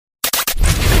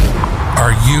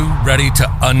you ready to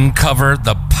uncover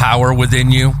the power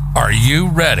within you? Are you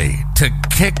ready to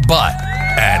kick butt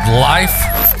at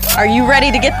life? Are you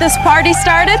ready to get this party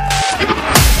started?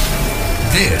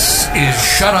 This is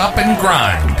Shut Up and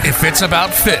Grind. If it's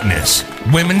about fitness,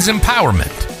 women's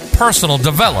empowerment, personal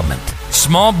development,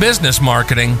 small business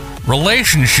marketing,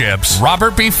 relationships,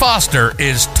 Robert B. Foster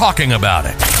is talking about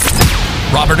it.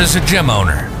 Robert is a gym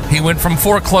owner. He went from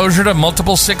foreclosure to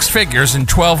multiple six figures in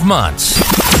 12 months.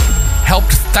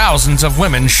 Helped thousands of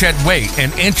women shed weight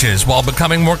and inches while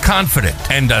becoming more confident.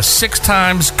 And a 6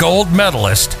 times gold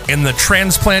medalist in the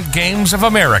Transplant Games of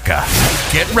America.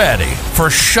 Get ready for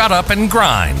Shut Up and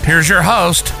Grind. Here's your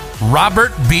host,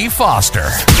 Robert B. Foster.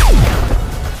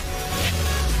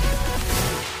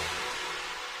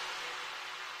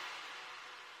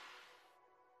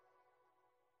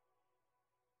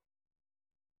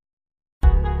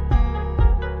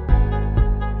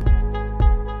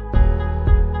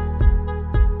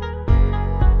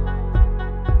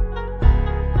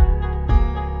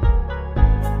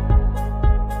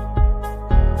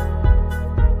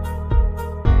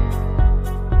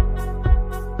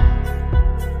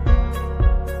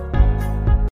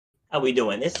 How we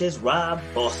doing? This is Rob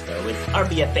Foster with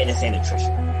RBF Fitness and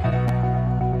Nutrition.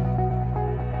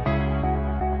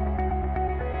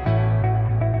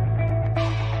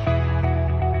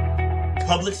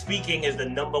 Public speaking is the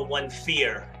 #1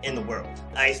 fear in the world.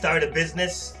 I started a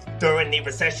business during the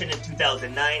recession in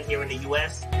 2009 here in the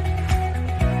U.S.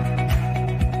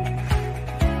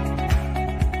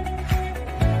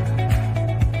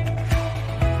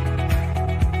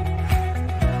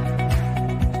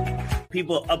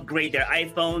 People upgrade their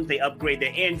iPhones, they upgrade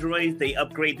their Androids, they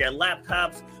upgrade their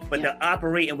laptops, but they're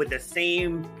operating with the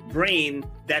same brain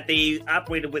that they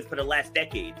operated with for the last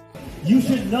decade. You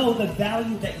should know the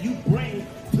value that you bring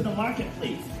to the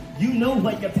marketplace. You know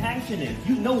what your passion is.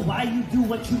 You know why you do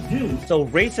what you do. So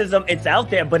racism, it's out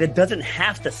there, but it doesn't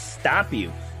have to stop you.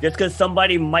 Just because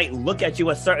somebody might look at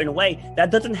you a certain way,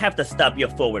 that doesn't have to stop your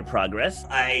forward progress.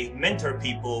 I mentor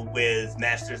people with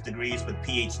master's degrees, with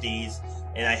PhDs,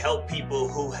 and I help people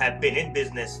who have been in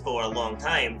business for a long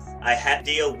time. I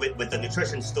deal with a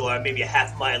nutrition store maybe a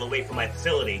half mile away from my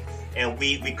facility, and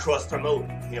we cross-promote.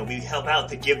 You know, we help out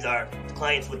to give our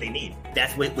clients what they need.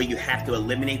 That's where you have to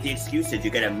eliminate the excuses.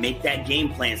 You got to make that game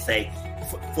plan say,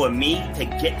 for me to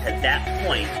get to that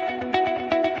point,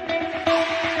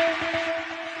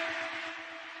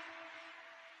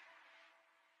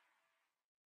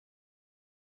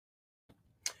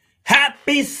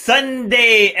 Happy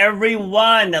Sunday,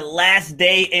 everyone. The last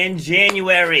day in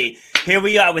January. Here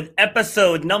we are with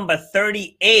episode number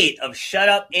 38 of Shut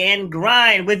Up and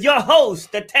Grind with your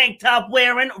host, the tank top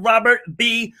wearing Robert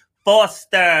B.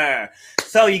 Foster.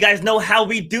 So you guys know how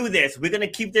we do this. We're going to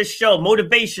keep this show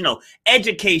motivational,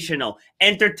 educational,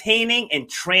 entertaining, and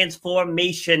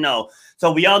transformational.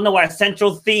 So we all know our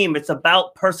central theme. It's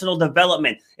about personal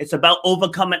development. It's about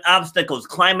overcoming obstacles,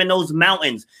 climbing those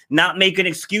mountains, not making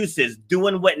excuses,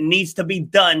 doing what needs to be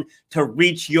done to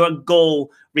reach your goal,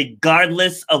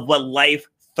 regardless of what life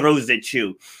throws at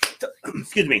you.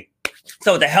 Excuse me.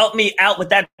 So to help me out with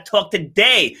that talk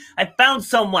today, I found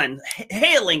someone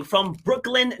hailing from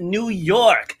Brooklyn, New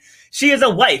York. She is a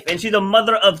wife and she's a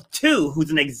mother of 2 who's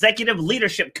an executive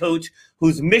leadership coach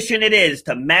whose mission it is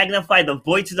to magnify the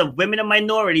voices of women and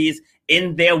minorities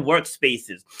in their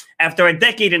workspaces. After a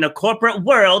decade in the corporate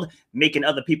world, making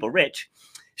other people rich,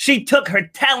 she took her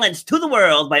talents to the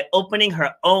world by opening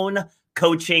her own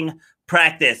coaching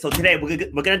practice. So today we're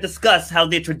going to discuss how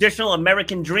the traditional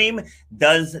American dream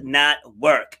does not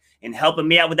work. And helping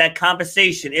me out with that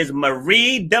conversation is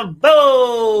Marie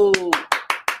DeVoe.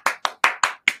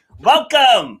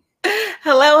 Welcome.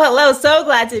 Hello. So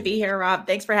glad to be here, Rob.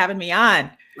 Thanks for having me on.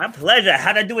 My pleasure.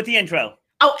 How'd I do with the intro?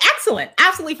 Oh, excellent.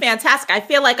 Absolutely fantastic. I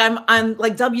feel like I'm on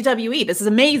like WWE. This is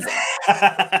amazing.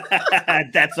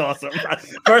 That's awesome.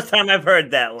 First time I've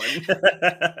heard that one.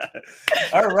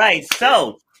 All right.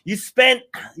 So you spent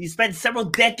several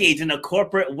decades in the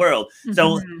corporate world.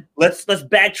 So let's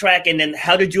backtrack. And then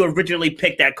how did you originally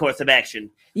pick that course of action?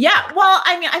 Yeah. Well,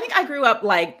 I mean, I think I grew up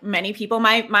like many people.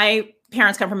 My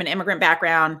parents come from an immigrant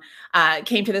background,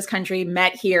 came to this country,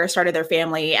 met here, started their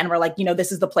family, and were like,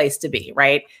 this is the place to be,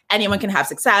 right? Anyone can have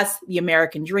success, the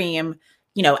American dream,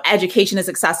 education is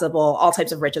accessible, all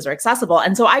types of riches are accessible.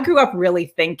 And so I grew up really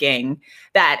thinking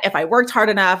that if I worked hard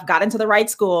enough, got into the right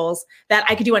schools, that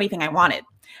I could do anything I wanted.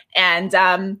 And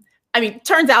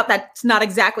turns out that's not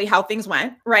exactly how things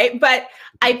went, right? But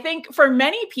I think for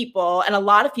many people, and a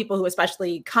lot of people who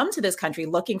especially come to this country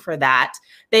looking for that,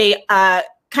 they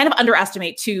kind of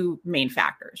underestimate two main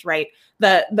factors, right?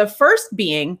 The first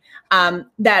being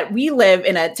that we live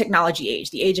in a technology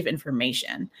age, the age of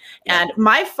information. And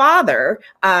my father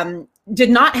did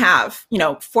not have,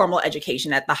 formal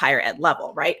education at the higher ed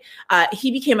level, right?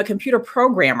 He became a computer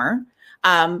programmer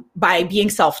by being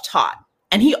self-taught.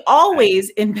 And he always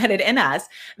embedded in us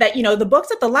that, the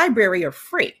books at the library are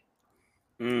free.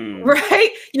 Right?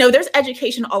 There's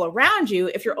education all around you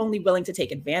if you're only willing to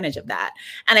take advantage of that.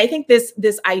 And I think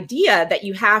this idea that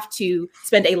you have to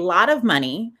spend a lot of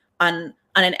money on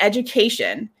an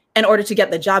education in order to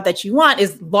get the job that you want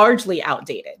is largely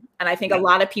outdated. And I think a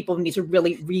lot of people need to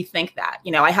really rethink that.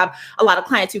 I have a lot of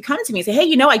clients who come to me and say,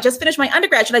 hey, I just finished my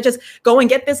undergrad. Should I just go and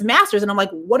get this master's? And I'm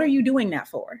like, what are you doing that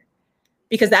for?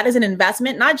 Because that is an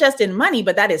investment, not just in money,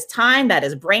 but that is time, that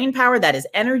is brain power, that is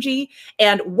energy.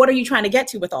 And what are you trying to get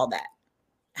to with all that?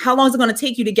 How long is it going to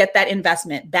take you to get that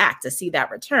investment back, to see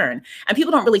that return? And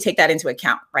people don't really take that into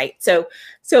account, right? So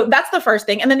that's the first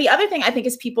thing. And then the other thing I think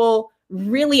is people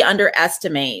really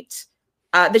underestimate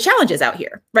the challenges out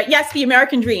here, right? Yes, the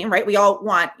American dream, right? We all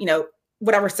want,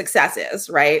 whatever success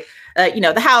is, right?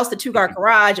 The house, the 2-car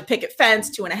garage, a picket fence,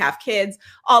 2.5 kids,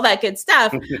 all that good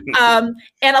stuff. And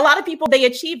a lot of people, they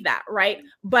achieve that, right?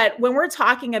 But when we're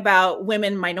talking about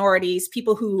women, minorities,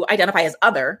 people who identify as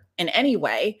other in any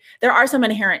way, there are some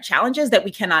inherent challenges that we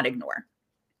cannot ignore,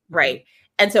 right?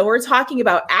 And so we're talking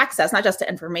about access, not just to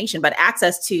information, but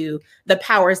access to the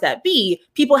powers that be.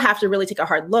 People have to really take a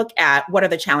hard look at what are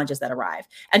the challenges that arrive.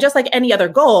 And just like any other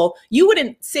goal, you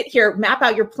wouldn't sit here, map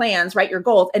out your plans, write your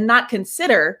goals, and not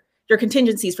consider your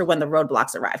contingencies for when the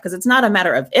roadblocks arrive. Because it's not a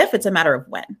matter of if, it's a matter of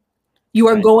when. You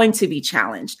are going to be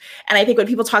challenged. And I think when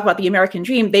people talk about the American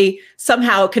dream, they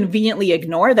somehow conveniently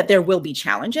ignore that there will be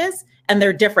challenges, and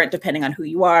they're different depending on who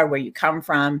you are, where you come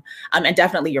from, and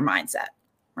definitely your mindset.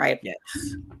 Right. Yes.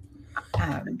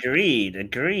 Agreed.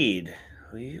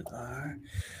 Who you are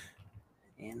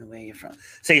and where you're from.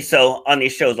 So on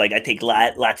these shows, like I take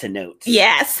lots of notes.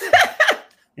 Yes.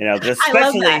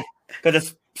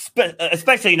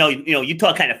 especially you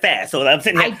talk kind of fast, so I'm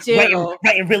sitting here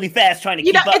writing really fast, trying to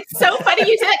keep up. It's so funny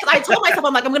you did it, because I told myself,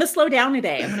 I'm going to slow down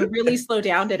today. I'm going to really slow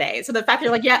down today. So the fact that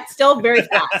you're like, yeah, still very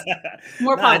fast.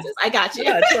 More pauses. I got you.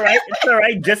 No, it's all right. It's all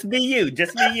right. Just be you.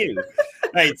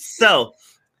 All right. So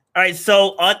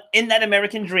in that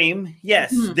American dream,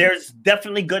 yes, there's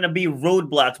definitely going to be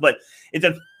roadblocks, but is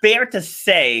it fair to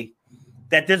say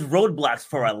that there's roadblocks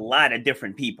for a lot of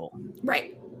different people?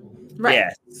 Right.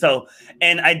 Yeah. So,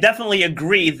 and I definitely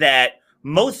agree that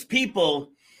most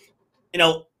people,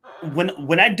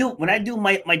 when I do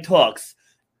my talks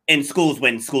in schools,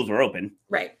 when schools were open,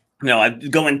 right. I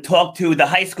go and talk to the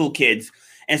high school kids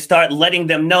and start letting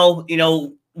them know,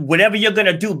 whatever you're going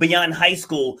to do beyond high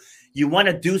school, you want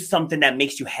to do something that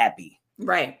makes you happy.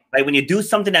 Right. Right. When you do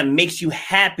something that makes you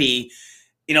happy,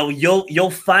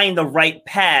 you'll find the right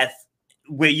path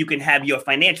where you can have your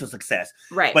financial success.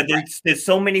 Right. But there's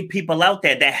so many people out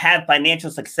there that have financial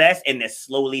success and they're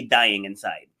slowly dying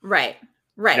inside. Right.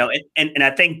 Right. And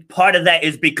I think part of that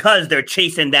is because they're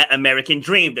chasing that American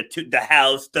dream, the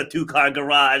house, the 2-car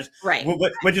garage. Right.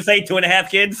 What'd you say? 2.5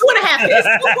 kids? 2.5 kids.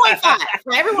 2.5.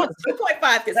 Right? Everyone's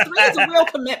 2.5 kids. 3 is a real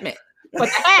commitment. But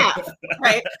half,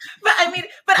 right? But I mean,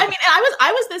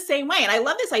 I was the same way, and I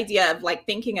love this idea of like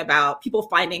thinking about people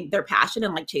finding their passion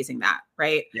and like chasing that,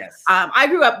 right? Yes. I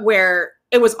grew up where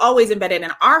it was always embedded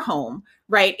in our home,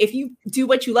 right? If you do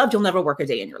what you love, you'll never work a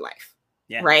day in your life.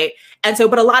 Yeah. Right. And so,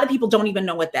 but a lot of people don't even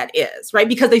know what that is, right?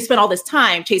 Because they spend all this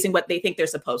time chasing what they think they're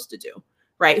supposed to do,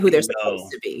 right? Who they're supposed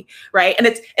to be, right? And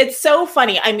it's so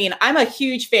funny. I mean, I'm a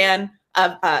huge fan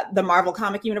of the Marvel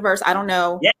comic universe. I don't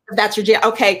know if that's your jam.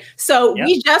 Okay, so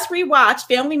we just rewatched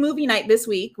Family Movie Night this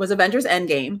week, was Avengers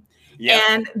Endgame. Yep.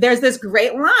 And there's this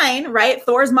great line, right?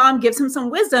 Thor's mom gives him some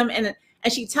wisdom and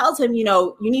she tells him,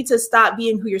 you need to stop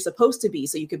being who you're supposed to be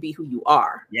so you could be who you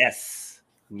are. Yes.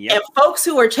 Yep. And folks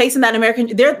who are chasing that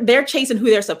American, they're chasing who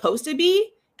they're supposed to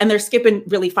be and they're skipping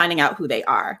really finding out who they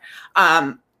are.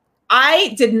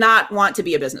 I did not want to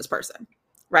be a business person.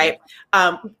 Right.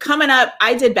 Coming up,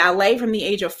 I did ballet from the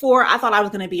age of 4. I thought I was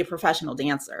going to be a professional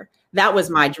dancer. That was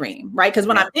my dream. Right. Because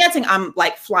when I'm dancing, I'm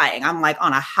like flying. I'm like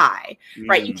on a high.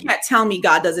 Right. You can't tell me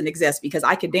God doesn't exist because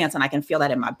I can dance and I can feel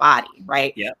that in my body.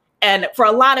 Right. Yeah. And for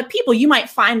a lot of people, you might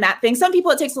find that thing. Some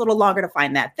people, it takes a little longer to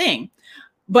find that thing.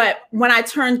 But when I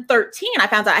turned 13, I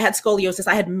found out I had scoliosis.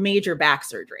 I had major back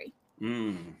surgery.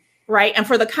 Right. And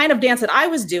for the kind of dance that I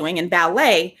was doing in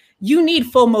ballet, you need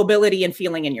full mobility and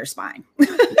feeling in your spine.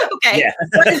 Okay. Yeah.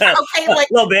 Okay. Like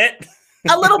a little bit,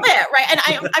 right? And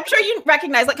I'm sure you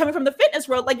recognize, like coming from the fitness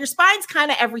world, like your spine's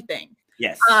kind of everything.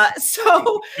 Yes.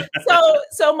 So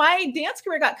my dance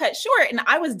career got cut short and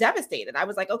I was devastated. I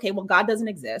was like, okay, well, God doesn't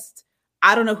exist.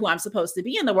 I don't know who I'm supposed to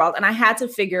be in the world. And I had to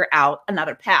figure out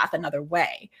another path, another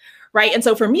way. Right. And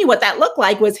so for me, what that looked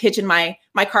like was hitching my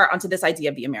cart onto this idea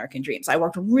of the American dream. So I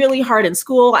worked really hard in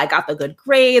school. I got the good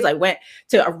grades. I went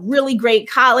to a really great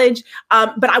college.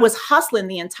 But I was hustling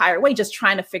the entire way, just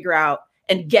trying to figure out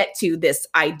and get to this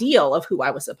ideal of who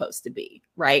I was supposed to be.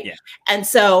 Right. Yeah. And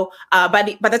so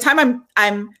by the time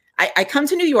I come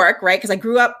to New York, right? Because I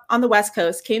grew up on the West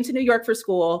Coast, came to New York for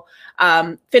school,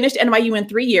 finished NYU in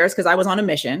 3 years because I was on a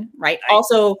mission, right? Nice.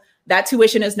 Also, that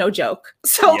tuition is no joke.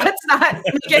 So let's not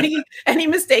make any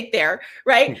mistake there,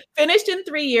 right? Finished in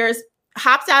 3 years,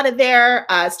 hopped out of there,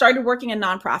 started working in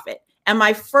nonprofit. And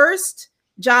my first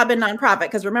job in nonprofit,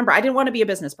 because remember, I didn't want to be a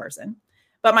business person,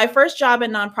 but my first job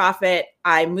in nonprofit,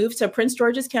 I moved to Prince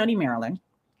George's County, Maryland,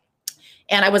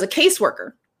 and I was a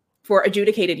caseworker for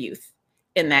adjudicated youth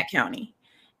in that county.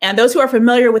 And those who are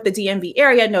familiar with the DMV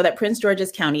area know that Prince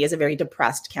George's County is a very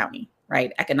depressed county,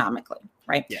 right? Economically,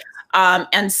 right? Yeah.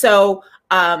 And so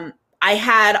I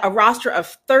had a roster of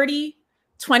 30,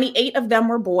 28 of them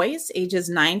were boys, ages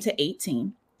 9 to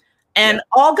 18, and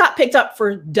all got picked up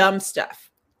for dumb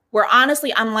stuff. Where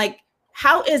honestly, I'm like,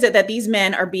 how is it that these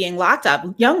men are being locked up,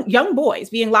 young boys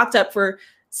being locked up for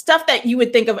stuff that you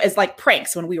would think of as like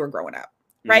pranks when we were growing up?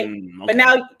 Right. Okay. But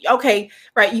now, okay,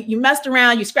 right. You messed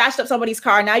around, you scratched up somebody's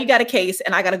car. Now you got a case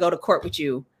and I got to go to court with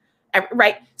you.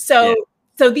 Right. So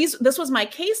this was my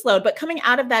caseload. But coming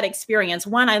out of that experience,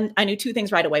 one, I knew two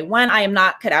things right away. One, I am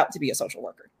not cut out to be a social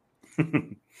worker.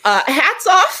 Hats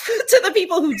off to the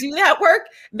people who do that work.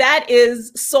 That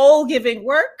is soul giving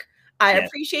work. I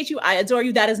appreciate you. I adore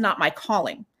you. That is not my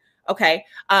calling. Okay.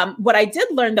 What I did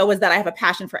learn, though, was that I have a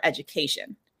passion for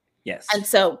education. Yes. And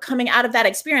so coming out of that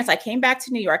experience, I came back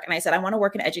to New York and I said, I want to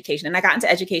work in education. And I got into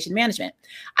education management.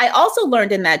 I also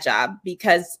learned in that job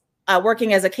because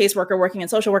working as a caseworker, working in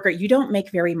social worker, you don't make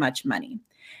very much money.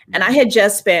 And I had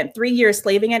just spent 3 years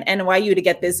slaving at NYU to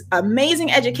get this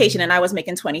amazing education. And I was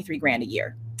making 23 grand a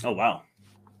year. Oh, wow.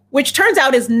 Which turns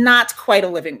out is not quite a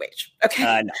living wage.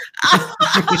 Okay. No.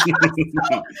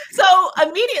 so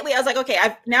immediately I was like, okay,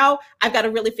 I've got to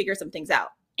really figure some things out.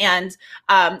 And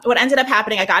what ended up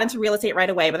happening, I got into real estate right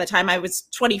away. By the time I was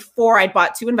 24, I'd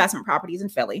bought 2 investment properties in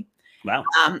Philly. Wow.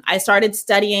 I started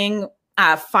studying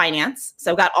finance.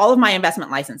 So got all of my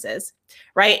investment licenses,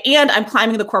 right? And I'm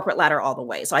climbing the corporate ladder all the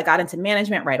way. So I got into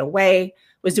management right away,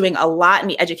 was doing a lot in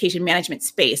the education management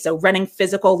space. So running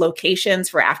physical locations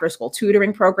for after-school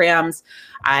tutoring programs.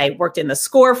 I worked in the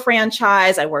SCORE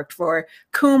franchise. I worked for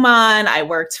Kumon. I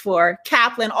worked for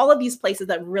Kaplan, all of these places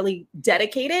that really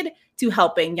dedicated to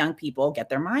helping young people get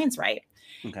their minds right.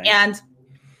 Okay. And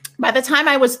by the time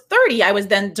I was 30, I was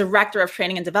then director of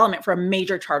training and development for a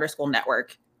major charter school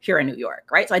network here in New York,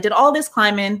 right? So I did all this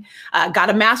climbing, got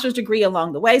a master's degree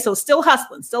along the way. So still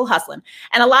hustling.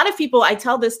 And a lot of people, I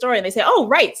tell this story and they say, oh,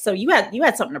 right. So you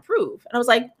had something to prove. And I was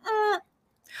like,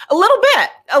 a little bit,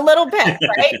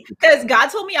 right? Because God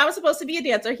told me I was supposed to be a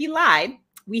dancer. He lied.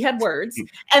 We had words.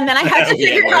 And then I had to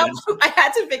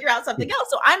figure out something else.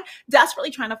 So I'm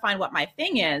desperately trying to find what my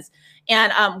thing is.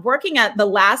 And working at the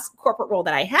last corporate role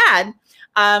that I had,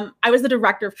 I was the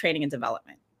director of training and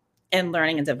development and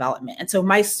learning and development. And so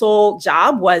my sole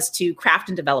job was to craft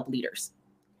and develop leaders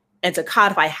and to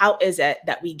codify how is it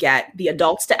that we get the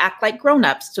adults to act like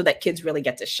grownups so that kids really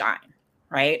get to shine,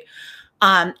 right?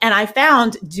 And I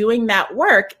found doing that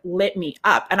work lit me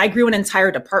up and I grew an entire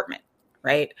department,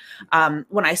 right?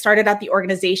 When I started at the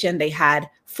organization, they had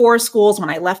 4 schools. When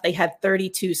I left, they had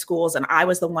 32 schools and I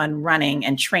was the one running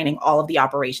and training all of the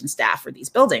operations staff for these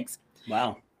buildings.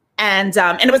 Wow. And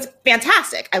it was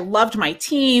fantastic. I loved my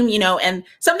team, and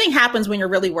something happens when you're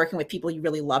really working with people you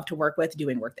really love to work with,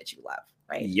 doing work that you love,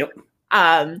 right? Yep.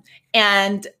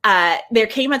 And there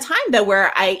came a time though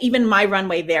where even my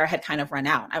runway there had kind of run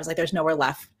out. I was like, there's nowhere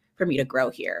left for me to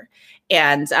grow here.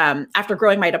 And after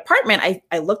growing my department,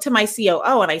 I looked to my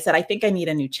COO and I said, I think I need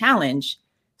a new challenge.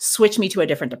 Switch me to a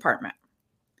different department.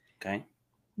 Okay.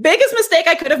 Biggest mistake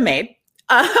I could have made.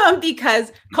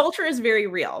 Because culture is very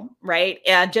real, right?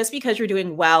 And just because you're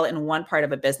doing well in one part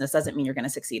of a business doesn't mean you're going to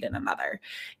succeed in another.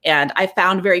 And I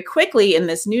found very quickly in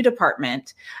this new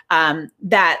department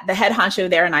that the head honcho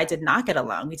there and I did not get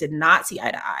along. We did not see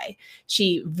eye to eye.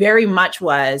 She very much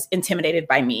was intimidated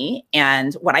by me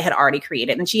and what I had already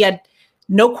created. And she had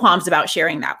no qualms about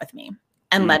sharing that with me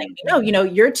and letting me know,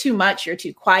 you're too much, you're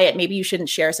too quiet. Maybe you shouldn't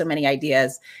share so many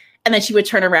ideas. And then she would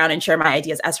turn around and share my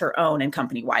ideas as her own and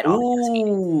company-wide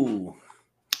audience.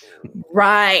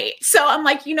 Right. So I'm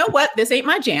like, you know what? This ain't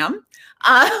my jam.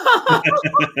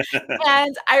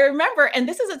 And I remember, and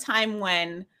this is a time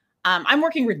when I'm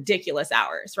working ridiculous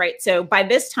hours, right? So by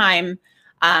this time,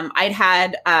 I'd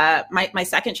had my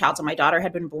second child, so my daughter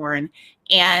had been born,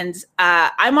 and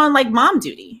I'm on like mom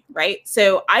duty, right?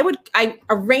 So I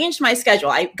arranged my schedule.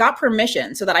 I got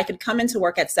permission so that I could come into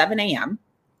work at 7 a.m.,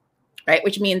 right?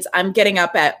 Which means I'm getting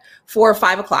up at 4 or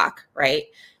 5 o'clock, right?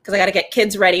 Because I got to get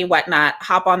kids ready, whatnot,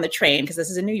 hop on the train, because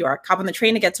this is in New York, hop on the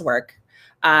train to get to work.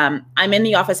 I'm in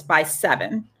the office by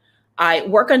 7. I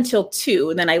work until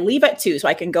 2, and then I leave at 2 so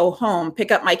I can go home,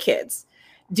 pick up my kids,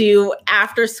 do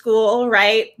after school,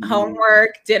 right?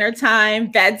 Homework, dinner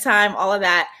time, bedtime, all of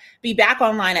that. Be back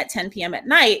online at 10 p.m. at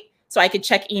night so I could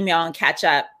check email and catch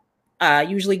up.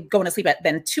 Usually going to sleep at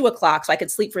then 2 o'clock so I could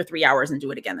sleep for 3 hours and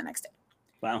do it again the next day.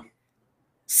 Wow.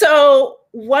 So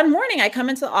one morning I come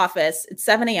into the office, it's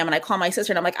 7 a.m. and I call my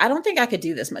sister and I'm like, I don't think I could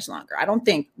do this much longer. I don't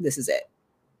think this is it.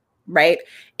 Right.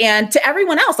 And to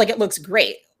everyone else, like, it looks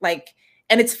great. Like,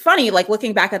 and it's funny, like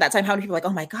looking back at that time, how many people are like,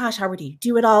 oh my gosh, how do you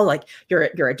do it all? Like you're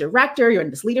a director, you're in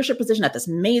this leadership position at this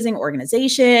amazing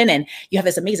organization and you have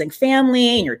this amazing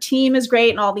family and your team is great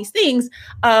and all these things.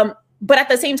 But at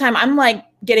the same time, I'm like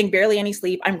getting barely any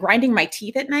sleep. I'm grinding my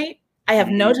teeth at night. I have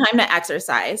no time to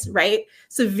exercise, right?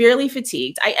 Severely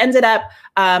fatigued. I ended up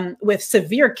with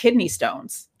severe kidney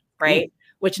stones, right?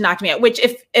 Which knocked me out, which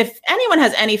if anyone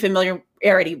has any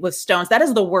familiarity with stones, that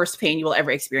is the worst pain you will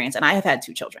ever experience. And I have had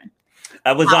 2 children.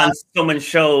 I was on someone's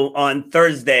show on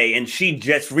Thursday, and she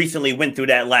just recently went through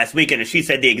that last weekend, and she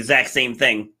said the exact same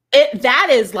thing. That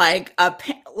is like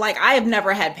like I have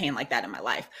never had pain like that in my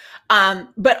life.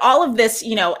 But all of this,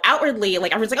 outwardly,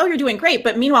 like I was like, oh, you're doing great.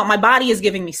 But meanwhile, my body is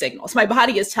giving me signals. My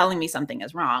body is telling me something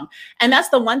is wrong. And that's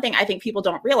the one thing I think people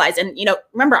don't realize. And,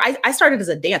 remember, I started as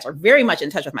a dancer, very much in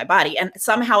touch with my body. And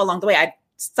somehow along the way, I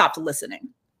stopped listening.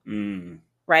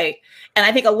 Right. And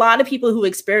I think a lot of people who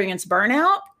experience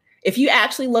burnout, if you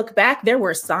actually look back, there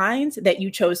were signs that you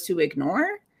chose to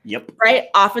ignore. Yep. Right.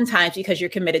 Oftentimes because you're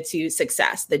committed to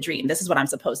success, the dream. This is what I'm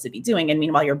supposed to be doing. And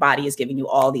meanwhile, your body is giving you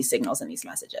all these signals and these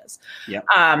messages. Yep.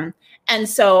 And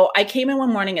so I came in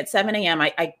one morning at 7 a.m.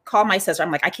 I called my sister.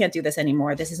 I'm like, I can't do this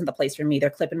anymore. This isn't the place for me. They're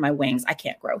clipping my wings. I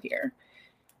can't grow here.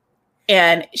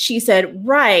 And she said,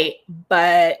 right.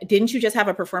 But didn't you just have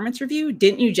a performance review?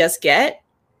 Didn't you just get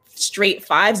straight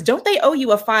 5s? Don't they owe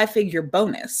you a 5-figure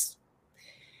bonus?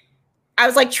 I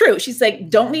was like, true. She's like,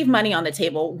 don't leave money on the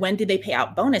table. When did they pay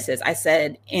out bonuses? I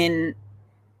said, in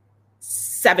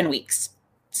 7 weeks.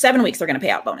 7 weeks, they're going to pay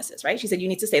out bonuses, right? She said, you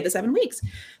need to stay the 7 weeks.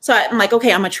 So I'm like,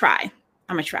 okay, I'm going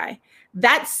to try.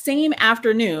 That same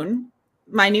afternoon,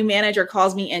 my new manager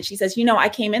calls me and she says, I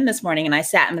came in this morning and I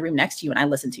sat in the room next to you and I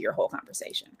listened to your whole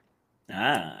conversation.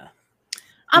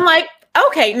 I'm like,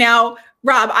 okay, now,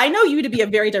 Rob, I know you to be a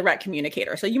very direct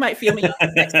communicator, so you might feel me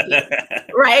next to you,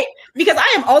 right? Because I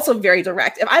am also very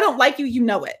direct. If I don't like you, you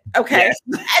know it, okay? Yes.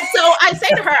 And so I say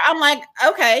to her, I'm like,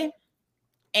 okay.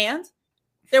 And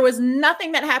there was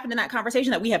nothing that happened in that conversation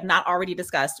that we have not already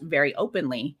discussed very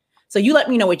openly. So you let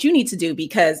me know what you need to do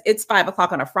because it's 5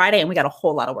 o'clock on a Friday and we got a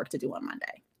whole lot of work to do on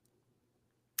Monday.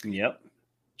 Yep.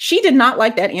 She did not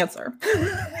like that answer.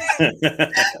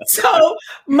 So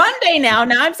Monday now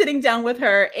I'm sitting down with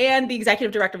her and the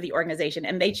executive director of the organization,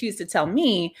 and they choose to tell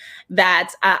me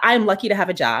that I'm lucky to have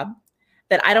a job,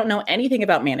 that I don't know anything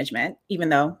about management, even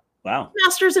though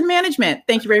master's in management.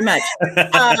 Thank you very much.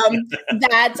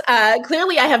 That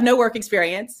clearly I have no work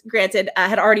experience. Granted, I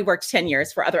had already worked 10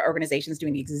 years for other organizations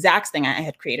doing the exact thing I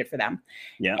had created for them.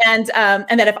 Yeah. And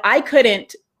that if I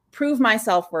couldn't prove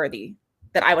myself worthy,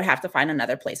 that I would have to find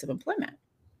another place of employment.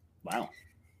 Wow.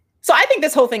 So I think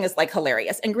this whole thing is like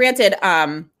hilarious. And granted,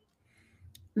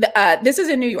 this is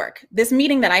in New York. This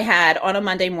meeting that I had on a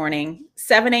Monday morning,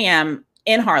 7 a.m.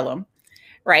 in Harlem,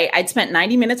 right? I'd spent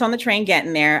 90 minutes on the train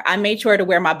getting there. I made sure to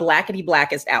wear my blackety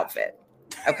blackest outfit.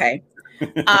 Okay.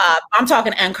 I'm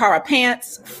talking Ankara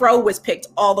pants. Fro was picked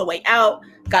all the way out.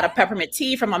 Got a peppermint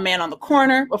tea from a man on the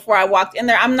corner before I walked in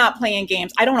there. I'm not playing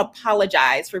games. I don't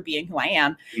apologize for being who I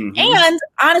am. Mm-hmm. And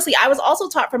honestly, I was also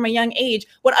taught from a young age,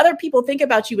 what other people think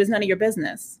about you is none of your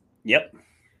business. Yep.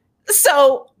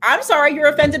 So I'm sorry you're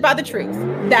offended by the truth.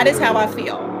 That is how I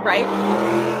feel, right?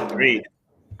 Agreed.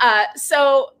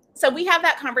 So we have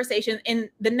that conversation. In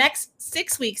the next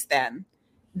 6 weeks then,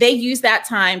 they use that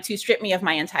time to strip me of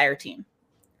my entire team.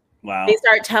 Wow. They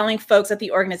start telling folks at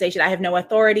the organization, I have no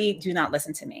authority, do not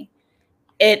listen to me.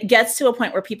 It gets to a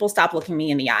point where people stop looking me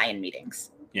in the eye in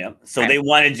meetings. Yeah. So they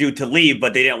wanted you to leave,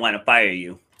 but they didn't want to fire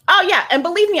you. Oh, yeah. And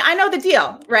believe me, I know the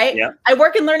deal, right? Yeah. I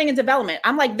work in learning and development.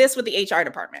 I'm like this with the HR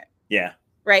department. Yeah.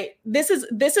 right? This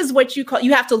is what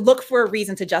you have to look for a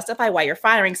reason to justify why you're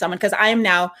firing someone, because I am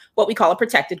now what we call a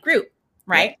protected group,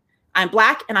 right? Yeah. I'm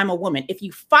Black and I'm a woman. If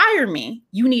you fire me,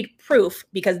 you need proof,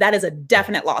 because that is a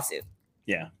definite lawsuit.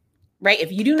 Yeah. Right?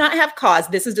 If you do not have cause,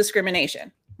 this is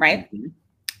discrimination, right? Mm-hmm.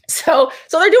 So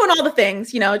they're doing all the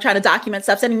things, trying to document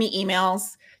stuff, sending me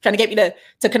emails, trying to get me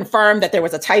to confirm that there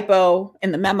was a typo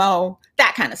in the memo,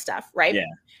 that kind of stuff, right? Yeah.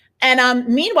 And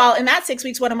meanwhile, in that 6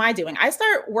 weeks, what am I doing? I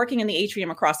start working in the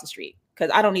atrium across the street,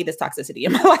 because I don't need this toxicity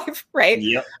in my life, right?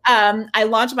 Yep. I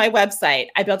launched my website.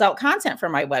 I built out content for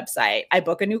my website. I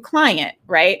book a new client,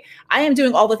 right? I am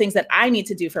doing all the things that I need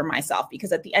to do for myself,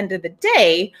 because at the end of the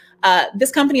day,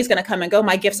 this company is going to come and go.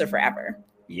 My gifts are forever.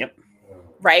 Yep.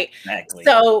 Right. Exactly.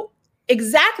 So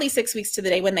exactly 6 weeks to the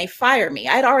day when they fire me,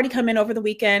 I'd already come in over the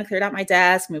weekend, cleared out my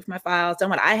desk, moved my files, done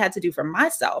what I had to do for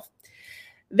myself.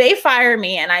 They fire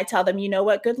me and I tell them, you know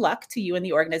what, good luck to you and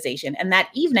the organization. And that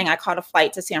evening I caught a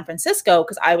flight to San Francisco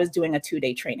because I was doing a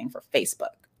 2-day training for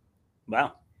Facebook.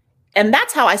 Wow. And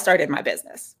that's how I started my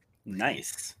business.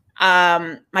 Nice.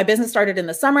 My business started in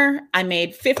the summer. I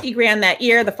made 50 grand that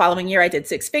year. The following year I did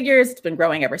 6 figures. It's been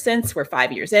growing ever since. We're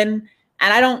 5 years in.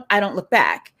 And I don't look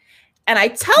back. And I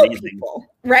tell people,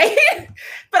 right?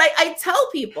 But I tell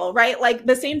people, right? Like,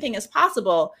 the same thing is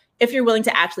possible if you're willing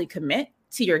to actually commit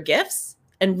to your gifts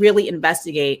and really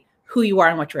investigate who you are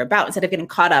and what you're about, instead of getting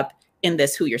caught up in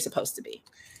this who you're supposed to be.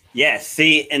 Yeah.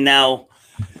 See, and now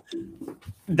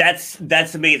that's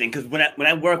amazing, because when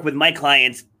I work with my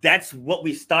clients, that's what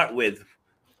we start with.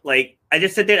 Like, I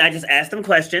just sit there and I just ask them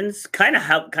questions, kind of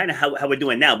how we're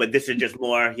doing now, but this is just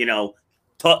more,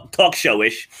 talk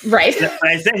showish, right?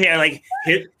 I sit here like,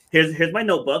 here's my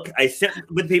notebook. I sit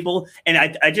with people and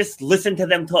I just listen to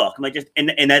them talk.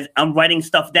 And I'm writing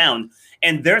stuff down,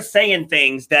 and they're saying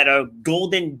things that are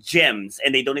golden gems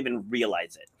and they don't even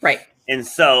realize it. Right. And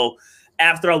so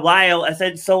after a while, I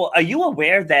said, so are you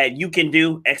aware that you can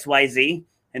do XYZ?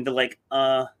 And they're like,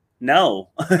 no.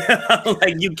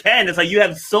 Like, you can. It's like you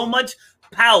have so much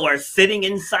power sitting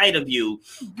inside of you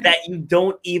that you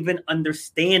don't even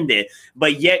understand it,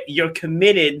 but yet you're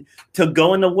committed to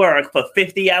going to work for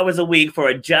 50 hours a week for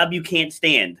a job you can't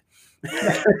stand.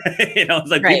 It's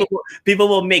like, right. people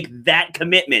will make that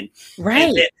commitment,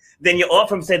 right? Then you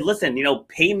offer them, said, listen,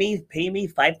 pay me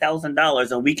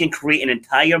 $5,000 and we can create an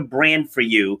entire brand for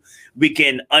you. We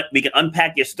can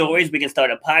unpack your stories. We can start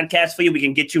a podcast for you. We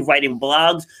can get you writing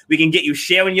blogs. We can get you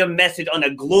sharing your message on a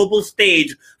global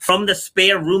stage from the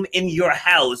spare room in your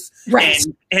house, right?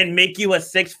 And make you a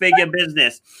 6-figure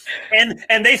business.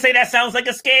 And they say that sounds like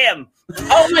a scam.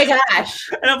 Oh my gosh.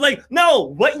 And I'm like,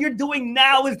 no, what you're doing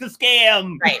now is the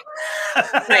scam. Right.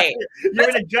 Right. You're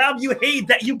in a job you hate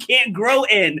that you can't grow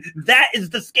in. That is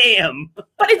the scam.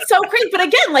 But it's so crazy. But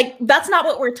again, like, that's not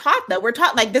what we're taught, though. We're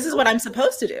taught, like, this is what I'm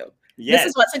supposed to do. Yes. This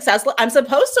is what successful. I'm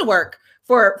supposed to work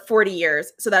for 40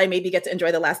 years so that I maybe get to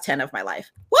enjoy the last 10 of my life.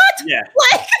 What? Yeah.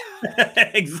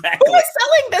 Like, exactly. Who is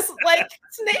selling this, like,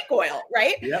 snake oil,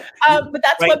 right? Yep. But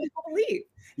that's what people believe.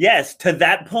 Yes. To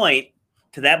that point,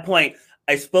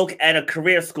 I spoke at a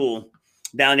career school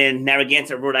down in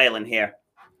Narragansett, Rhode Island here.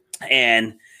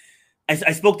 And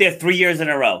I spoke there 3 years in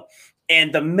a row.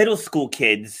 And the middle school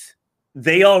kids,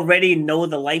 they already know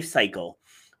the life cycle.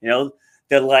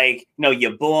 They're like,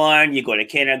 you're born, you go to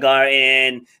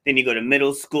kindergarten, then you go to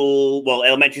middle school,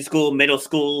 elementary school, middle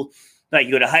school. Like,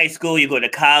 you go to high school, you go to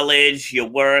college, you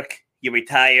work, you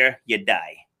retire, you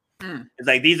die. Mm. It's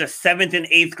like, these are 7th and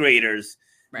 8th graders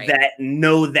that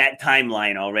know that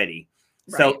timeline already.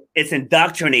 Right. So it's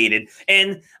indoctrinated.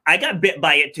 And I got bit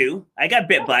by it too.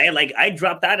 Like, I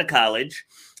dropped out of college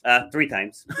 3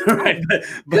 times. Right? But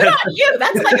good on you.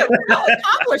 That's like a real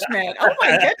accomplishment. Oh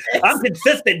my goodness. I'm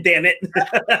consistent, damn it.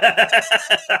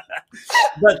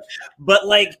 but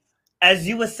like, as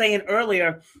you were saying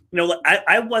earlier,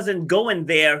 I wasn't going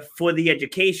there for the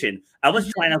education. I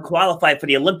was trying to qualify for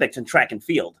the Olympics in track and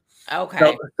field.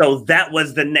 Okay. So that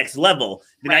was the next level.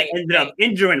 Then I ended up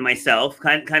injuring myself,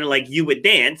 kind of like you would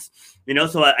dance,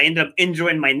 so I ended up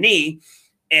injuring my knee,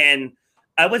 and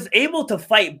I was able to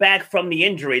fight back from the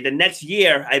injury. The next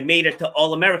year, I made it to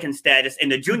All-American status in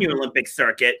the Junior Olympic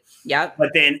circuit. Yeah. But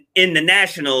then in the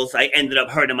Nationals, I ended up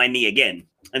hurting my knee again.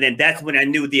 And then that's when I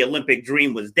knew the Olympic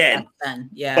dream was dead.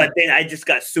 Yeah. But then I just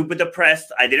got super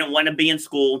depressed. I didn't want to be in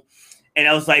school. And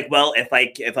I was like, well,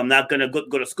 if I'm not going to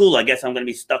go to school, I guess I'm going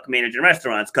to be stuck managing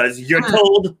restaurants, because you're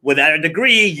told without a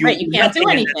degree, you can't do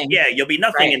anything. You'll be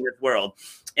nothing in this world.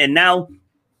 And now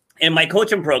in my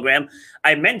coaching program,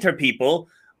 I mentor people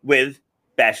with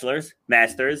bachelor's,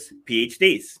 master's,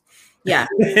 PhDs. Yeah.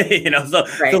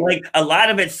 So like a lot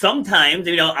of it sometimes,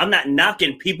 I'm not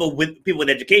knocking people with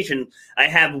education. I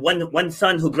have one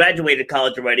son who graduated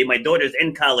college already. My daughter's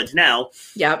in college now.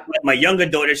 Yep. But my younger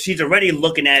daughter, she's already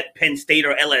looking at Penn State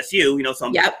or LSU,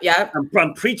 so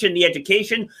I'm preaching the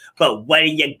education, but what are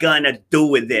you gonna do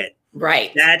with it?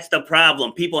 Right. That's the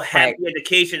problem. People have the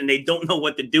education and they don't know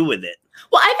what to do with it.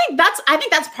 Well, I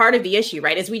think that's part of the issue,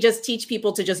 right? Is we just teach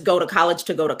people to just go to college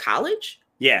to go to college.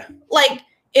 Yeah. Like,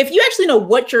 if you actually know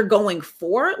what you're going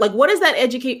for, like, what is that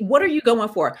what are you going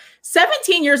for?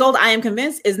 17 years old, I am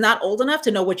convinced, is not old enough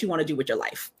to know what you want to do with your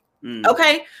life.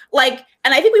 Okay. Like,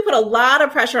 and I think we put a lot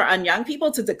of pressure on young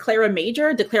people to declare a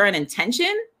major, declare an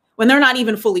intention when they're not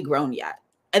even fully grown yet.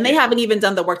 And they haven't even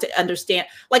done the work to understand.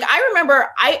 Like, I remember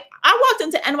I walked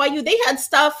into NYU, they had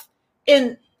stuff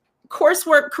in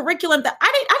coursework curriculum that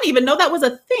I didn't even know that was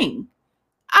a thing.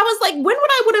 I was like, when would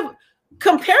I have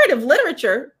comparative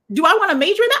literature? Do I want to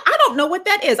major in that? I don't know what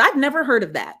that is. I've never heard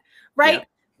of that. Right. Yep.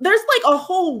 There's like a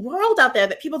whole world out there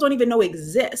that people don't even know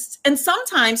exists. And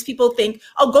sometimes people think,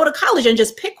 oh, go to college and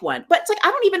just pick one. But it's like,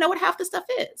 I don't even know what half the stuff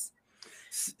is.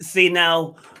 See,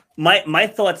 now my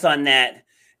thoughts on that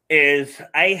is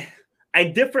I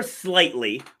differ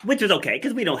slightly, which is okay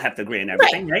because we don't have to agree on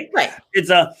everything, right? Right.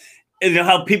 It's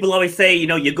how people always say,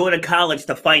 you go to college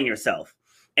to find yourself.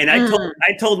 And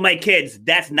I told my kids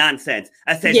that's nonsense.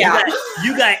 I said,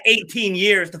 you got 18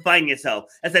 years to find yourself.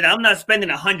 I said, I'm not spending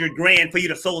 $100,000 for you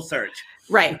to soul search.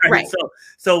 Right.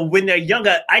 So when they're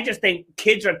younger, I just think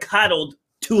kids are coddled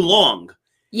too long.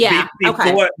 Yeah.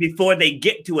 Before they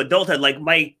get to adulthood. Like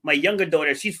my younger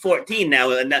daughter, she's 14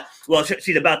 now, and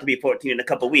she's about to be 14 in a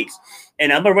couple of weeks,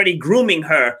 and I'm already grooming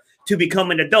her to become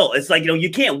an adult. It's like, you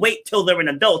can't wait till they're an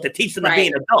adult to teach them to be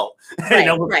an adult.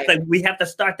 Like we have to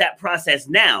start that process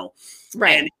now.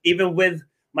 Right. And even with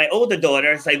my older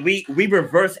daughter, it's like we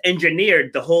reverse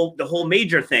engineered the whole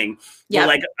major thing. Yeah. We're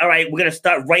like, all right, we're gonna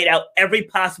start write out every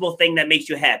possible thing that makes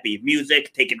you happy.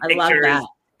 Music, taking pictures,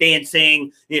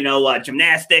 dancing,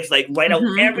 gymnastics, like write out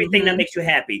everything that makes you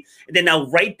happy. And then now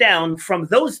write down from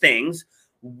those things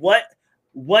what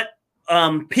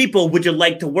people would you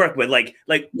like to work with?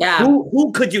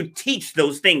 Who could you teach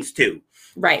those things to?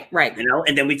 Right.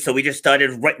 And then we just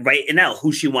started writing out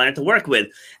who she wanted to work with.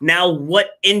 Now,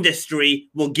 what industry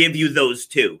will give you those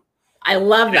two? I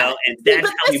love that. And that's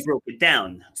how we broke it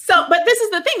down. So, but this is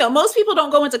the thing, though. Most people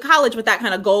don't go into college with that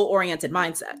kind of goal-oriented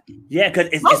mindset. Yeah, because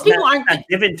it's not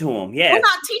given to them. Yeah, we're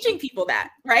not teaching people that,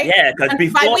 right? Yeah, because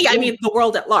by we, I mean the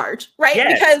world at large, right?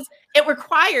 Yes. Because it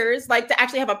requires to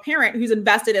actually have a parent who's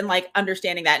invested in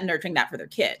understanding that and nurturing that for their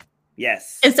kid.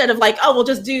 Yes. Instead of we'll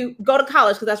just go to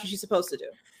college because that's what she's supposed to do.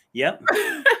 Yep.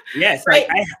 Yes. Right.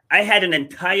 I had an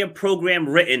entire program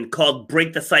written called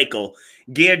Break the Cycle,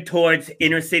 geared towards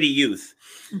inner city youth.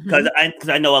 Because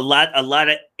I know a lot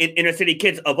of inner city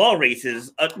kids of all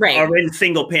races are in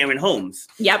single parent homes.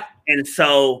 Yep. And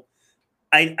so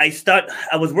I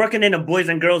was working in a boys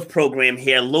and girls program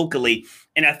here locally,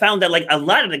 and I found that a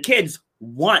lot of the kids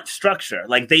want structure.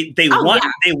 They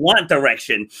want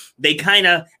direction. They kind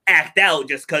of act out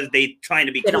just because they trying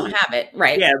to be cool. They don't have it.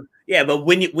 Right. Yeah. Yeah. But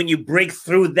when you break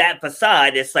through that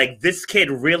facade, it's like this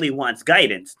kid really wants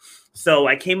guidance. So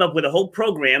I came up with a whole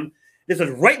program. This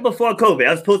was right before COVID.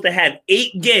 I was supposed to have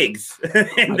 8 gigs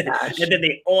and then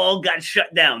they all got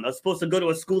shut down. I was supposed to go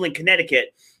to a school in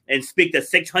Connecticut and speak to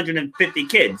 650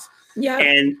 kids. Yeah.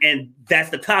 And that's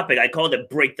the topic. I called it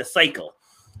Break the Cycle.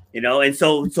 And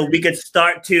so we could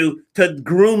start to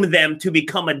groom them to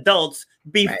become adults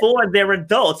before they're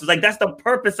adults. It's like, that's the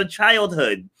purpose of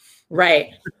childhood.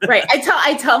 Right.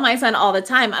 I tell my son all the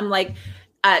time, I'm like,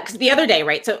 because the other day,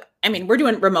 right? So, I mean, we're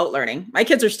doing remote learning. My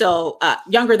kids are still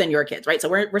younger than your kids, right? So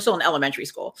we're still in elementary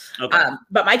school. Okay.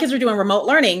 But my kids are doing remote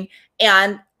learning,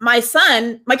 and my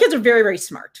kids are very, very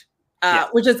smart,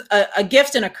 which is a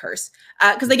gift and a curse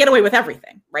because they get away with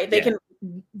everything, right? They can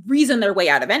reason their way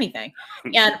out of anything.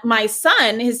 And my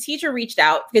son, his teacher reached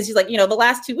out because he's like, the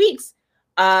last 2 weeks,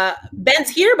 Ben's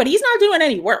here, but he's not doing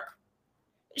any work.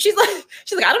 She's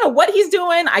like, I don't know what he's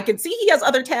doing. I can see he has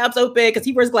other tabs open because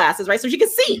he wears glasses, right? So she can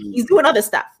see he's doing other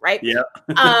stuff, right? Yeah.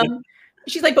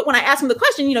 She's like, but when I ask him the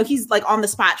question, he's on the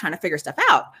spot trying to figure stuff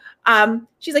out.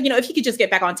 She's like, if he could just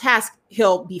get back on task,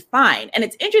 he'll be fine. And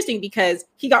it's interesting because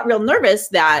he got real nervous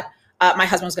that my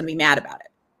husband was going to be mad about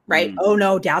it, right? Oh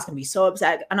no, Dad's going to be so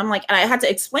upset. And I'm like, and I had to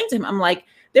explain to him, I'm like,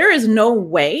 there is no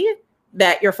way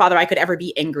that your father, I could ever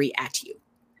be angry at you.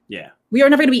 Yeah. We are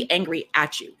never going to be angry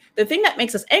at you. The thing that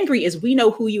makes us angry is we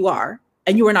know who you are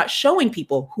and you are not showing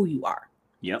people who you are.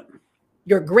 Yep.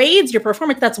 Your grades, your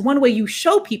performance, that's one way you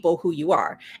show people who you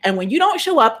are. And when you don't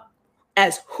show up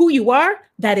as who you are,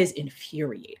 that is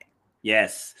infuriating.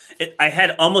 Yes. I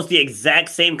had almost the exact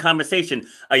same conversation.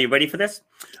 Are you ready for this?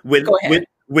 With Go ahead.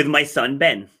 with my son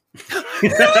Ben.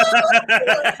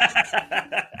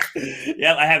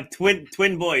 Yeah, I have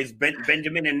twin boys,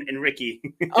 Benjamin and Ricky.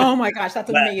 Oh my gosh, that's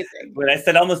amazing. But I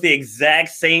said almost the exact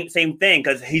same thing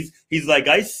because he's like,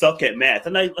 I suck at math,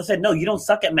 and I said, no, you don't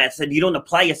suck at math. I said, you don't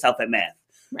apply yourself at math.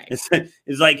 Right.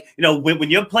 It's like, when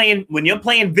you're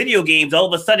playing video games,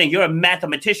 all of a sudden you're a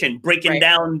mathematician breaking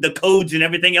down the codes and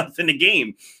everything else in the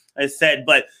game. I said,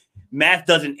 but math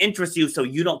doesn't interest you, so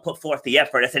you don't put forth the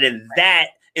effort. I said, and that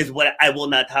is what I will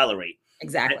not tolerate.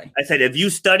 Exactly. I said, if you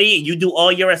study, you do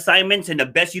all your assignments, and the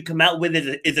best you come out with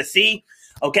is a C,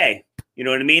 okay. You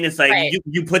know what I mean? It's like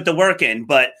you put the work in,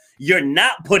 but you're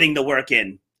not putting the work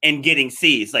in and getting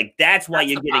C's. Like, that's why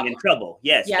you're getting in trouble.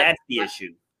 Yes, that's the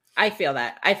issue. I feel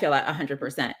that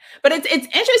 100%. But it's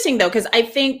interesting though, because I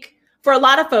think for a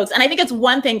lot of folks, and I think it's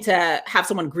one thing to have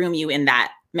someone groom you in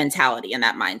that mentality and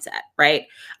that mindset, right?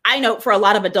 I know for a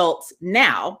lot of adults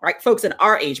now, right, folks in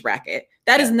our age bracket,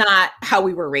 that is not how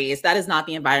we were raised. That is not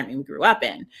the environment we grew up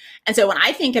in. And so when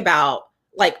I think about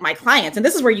like my clients, and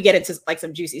this is where you get into like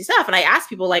some juicy stuff, and I ask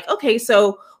people like, okay,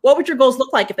 so what would your goals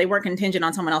look like if they weren't contingent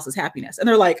on someone else's happiness? And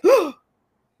they're like, right?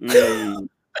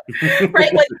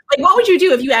 Like what would you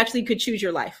do if you actually could choose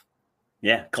your life?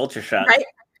 Yeah, culture shock.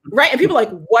 Right. And people are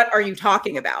like, what are you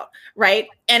talking about? Right.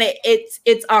 And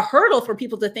it's a hurdle for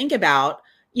people to think about,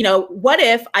 what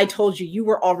if I told you you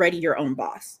were already your own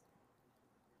boss?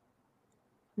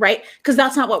 Right. Because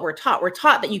that's not what we're taught. We're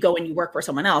taught that you go and you work for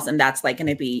someone else, and that's like going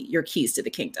to be your keys to the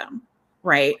kingdom.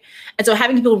 Right. And so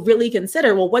having people really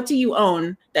consider, well, what do you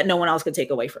own that no one else could take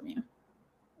away from you?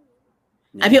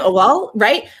 Yeah. And people, well,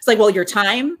 right. It's like, well, your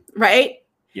time, right?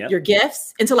 Yep. Your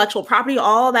gifts, intellectual property,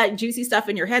 all that juicy stuff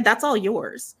in your head, that's all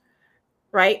yours,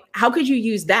 right? How could you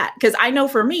use that? Because I know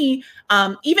for me,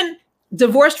 even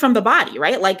divorced from the body,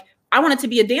 right? Like I wanted to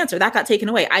be a dancer, that got taken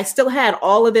away. I still had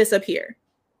all of this up here,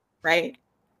 right?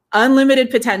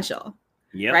 Unlimited potential,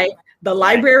 right? The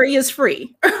library is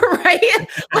free, right?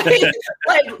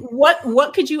 like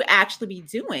what could you actually be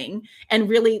doing and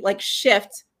really like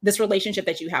shift this relationship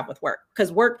that you have with work?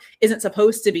 Because work isn't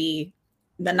supposed to be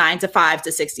the 9 to 5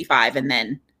 to 65 and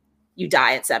then you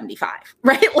die at 75,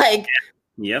 right? Like,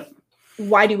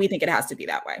 why do we think it has to be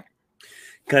that way?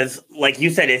 Because like you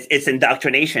said, it's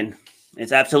indoctrination.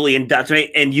 It's absolutely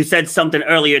indoctrination. And you said something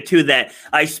earlier too that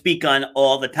I speak on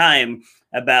all the time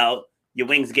about your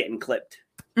wings getting clipped.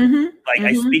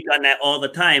 I speak on that all the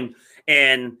time.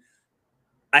 And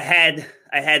I had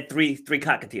three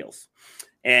cockatiels.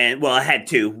 And well, I had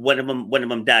two. One of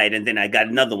them died, and then I got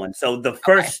another one. So the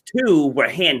first two were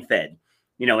hand fed,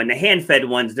 and the hand fed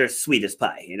ones, they're sweet as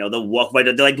pie. They'll walk right.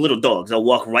 They're like little dogs. They'll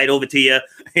walk right over to you,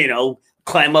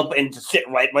 climb up and just sit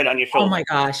right on your shoulder. Oh my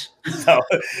gosh! So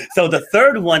the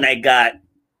third one I got,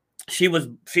 she was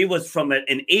from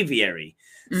an aviary.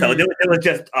 So there was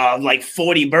just like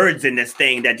 40 birds in this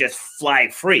thing that just fly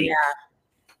free. Yeah.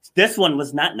 This one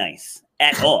was not nice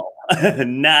at all,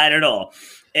 not at all.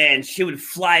 And she would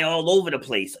fly all over the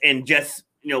place and just,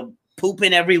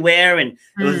 pooping everywhere. And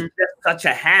it was just such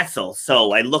a hassle.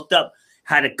 So I looked up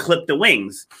how to clip the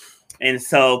wings. And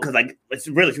so, because it's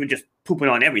really, she was just pooping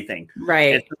on everything.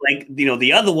 Right. And so,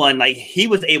 the other one, like he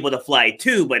was able to fly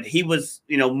too, but he was,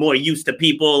 more used to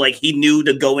people. Like he knew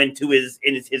to go into his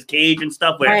cage and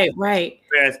stuff. Right.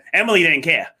 Whereas Emily didn't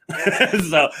care.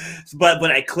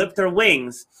 But I clipped her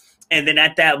wings. And then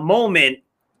at that moment,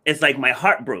 it's like my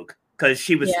heart broke. Because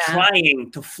she was trying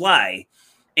to fly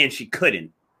and she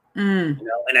couldn't. And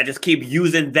I just keep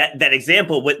using that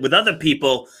example with other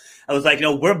people. I was like,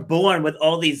 we're born with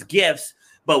all these gifts,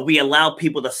 but we allow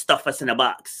people to stuff us in a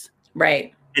box.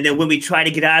 Right. And then when we try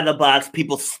to get out of the box,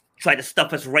 people try to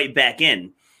stuff us right back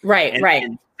in. Right.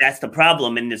 And that's the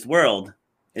problem in this world,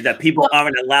 is that people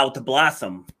aren't allowed to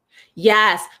blossom.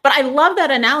 Yes. But I love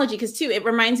that analogy because too, it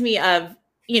reminds me of,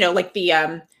 like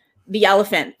the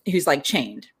elephant who's like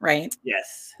chained, right?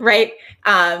 Yes. Right.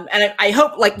 And I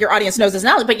hope like your audience knows this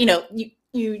analogy, but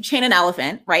you chain an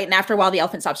elephant, right? And after a while, the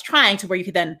elephant stops trying to where you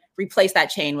could then replace that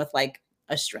chain with like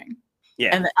a string.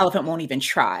 Yeah. And the elephant won't even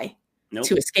try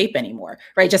to escape anymore,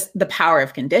 right? Just the power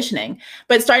of conditioning.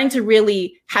 But starting to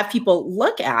really have people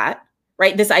look at,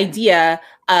 right, this idea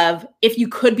of if you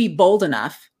could be bold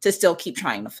enough to still keep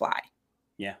trying to fly.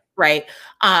 Yeah. Right.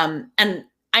 And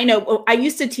I know I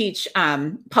used to teach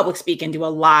public speak and do a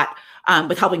lot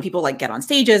with helping people like get on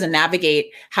stages and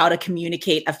navigate how to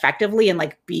communicate effectively and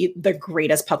like be the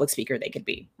greatest public speaker they could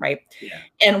be. Right. Yeah.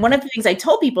 And one of the things I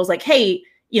told people is like, hey,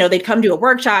 they'd come to a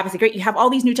workshop. It's like, great, you have all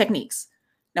these new techniques.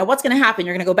 Now what's going to happen?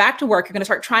 You're going to go back to work. You're going to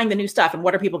start trying the new stuff. And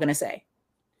what are people going to say?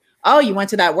 Oh, you went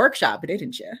to that workshop,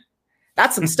 didn't you?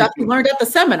 That's some stuff you learned at the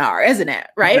seminar, isn't it?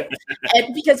 Right?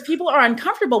 And because people are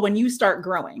uncomfortable when you start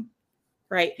growing,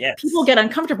 right? Yes. People get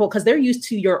uncomfortable because they're used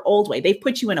to your old way. They've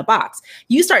put you in a box.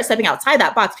 You start stepping outside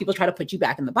that box, people try to put you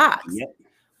back in the box. Yep.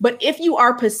 But if you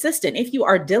are persistent, if you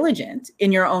are diligent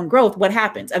in your own growth, what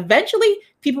happens? Eventually,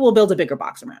 people will build a bigger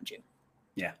box around you.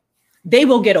 Yeah. They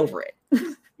will get over it.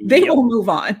 They will move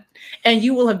on, and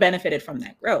you will have benefited from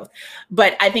that growth.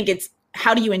 But I think it's,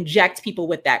 how do you inject people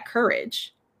with that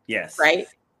courage? Yes. Right?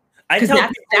 Because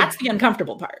that's the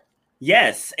uncomfortable part.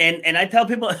 Yes. And I tell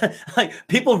people, like,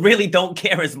 people really don't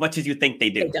care as much as you think they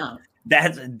do. They don't.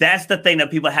 That's the thing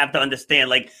that people have to understand.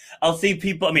 Like, I'll see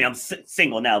people, I mean, I'm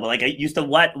single now, but like I used to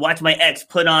watch my ex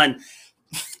put on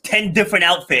 10 different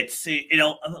outfits, you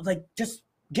know, I'm like, just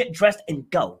get dressed and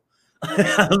go.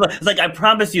 It's like, I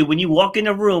promise you, when you walk in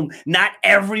a room, not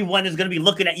everyone is going to be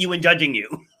looking at you and judging you.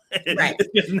 Right. It's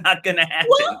just not going to happen.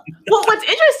 Well, what's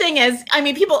interesting is, I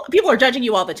mean, people are judging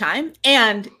you all the time,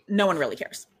 and no one really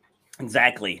cares.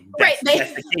 Exactly. Right.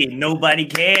 That's the key. Nobody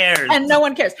cares. And no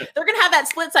one cares. They're going to have that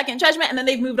split second judgment, and then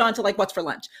they've moved on to like, what's for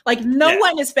lunch? Like, no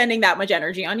one is spending that much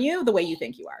energy on you the way you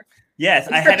think you are. Yes.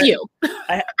 I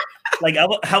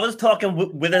was talking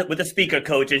with a speaker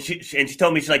coach, and she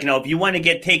told me, she's like, you know, if you want to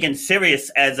get taken serious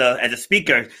as a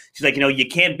speaker, she's like, you know, you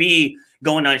can't be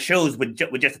going on shows with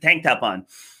just a tank top on.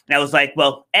 And I was like,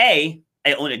 well, I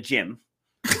own a gym,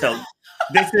 so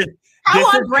this is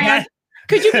on brand.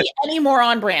 Could you be any more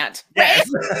on brand? Right? Yes.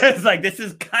 It's like, this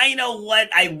is kind of what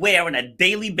I wear on a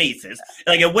daily basis.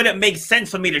 Like, it wouldn't make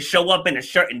sense for me to show up in a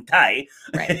shirt and tie,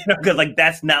 right? Because like,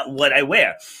 that's not what I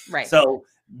wear. Right. So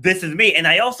this is me. And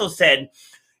I also said,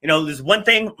 you know, there's one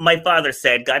thing my father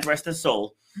said, God rest his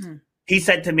soul. Mm-hmm. He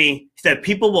said to me, he said,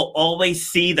 people will always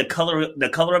see the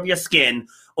color of your skin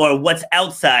or what's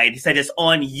outside. He said, it's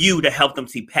on you to help them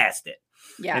see past it.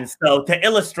 Yeah. And so to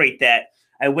illustrate that,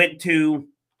 I went to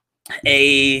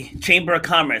a Chamber of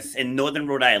Commerce in Northern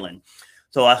Rhode Island.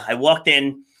 So I walked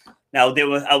in. Now there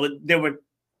was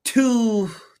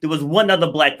one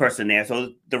other black person there.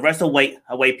 So the rest of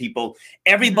white people,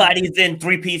 everybody's in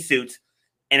 3-piece suits.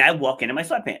 And I walk in my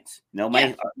sweatpants, you know,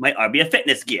 my RBF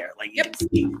fitness gear. Like, you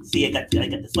can see, I got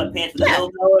the sweatpants with the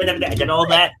logo and everything. I got all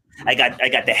that. I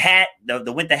got the hat,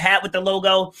 the winter hat with the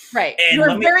logo. Right. And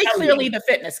you're very clearly the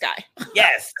fitness guy.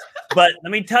 Yes. But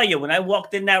let me tell you, when I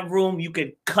walked in that room, you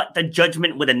could cut the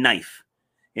judgment with a knife.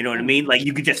 You know what I mean? Like,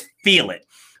 you could just feel it.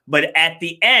 But at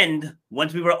the end,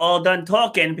 once we were all done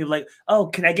talking, people were like, oh,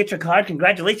 can I get your card?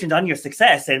 Congratulations on your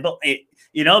success. And,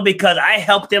 you know, because I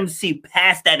helped them see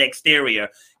past that exterior,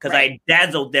 because I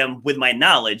dazzled them with my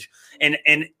knowledge. And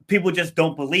people just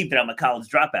don't believe that I'm a college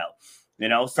dropout. You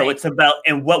know, so it's about,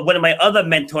 and what one of my other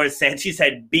mentors said, she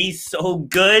said, be so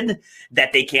good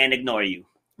that they can't ignore you.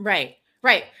 Right.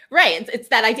 It's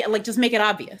that idea, like, just make it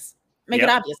obvious. Make it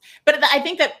obvious. But I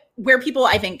think that where people,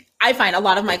 I find a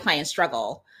lot of my clients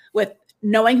struggle with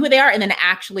knowing who they are and then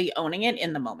actually owning it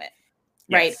in the moment.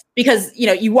 Right. Yes. Because, you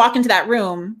know, you walk into that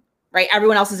room, right?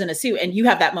 Everyone else is in a suit and you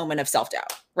have that moment of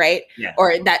self-doubt, right? Yeah.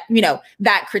 Or that, you know,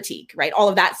 that critique, right? All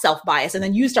of that self-bias. And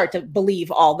then you start to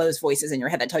believe all those voices in your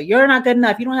head that tell you, you're not good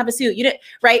enough. You don't have a suit. You didn't,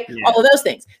 right? Yeah. All of those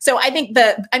things. So I think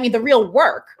the real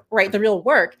work, right? The real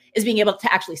work is being able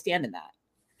to actually stand in that.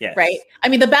 Yes. Right. I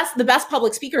mean, the best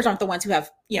public speakers aren't the ones who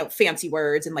have, you know, fancy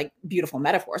words and like beautiful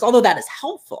metaphors, although that is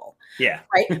helpful. Yeah.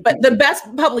 Right. But the best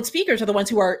public speakers are the ones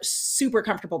who are super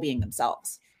comfortable being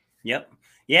themselves. Yep.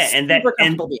 Yeah. Super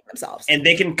comfortable being themselves. And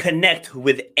they can connect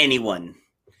with anyone,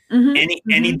 any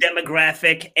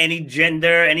demographic, any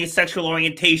gender, any sexual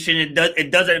orientation.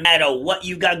 It doesn't matter what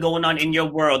you got going on in your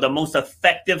world. The most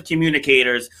effective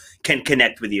communicators can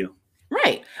connect with you.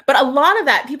 Right. But a lot of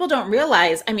that people don't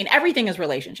realize. I mean, everything is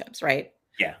relationships, right?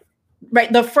 Yeah.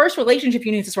 Right. The first relationship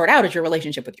you need to sort out is your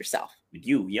relationship with yourself. With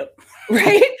you. Yep.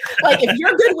 Right. Like, if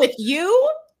you're good with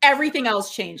you, everything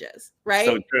else changes. Right.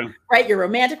 So true. Right. Your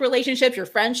romantic relationships, your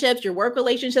friendships, your work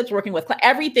relationships, working with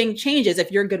everything changes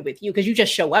if you're good with you, because you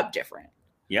just show up different.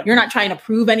 Yep. You're not trying to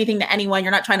prove anything to anyone.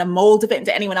 You're not trying to mold it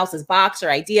into anyone else's box or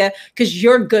idea, because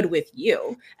you're good with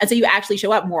you. And so you actually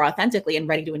show up more authentically and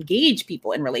ready to engage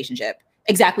people in relationship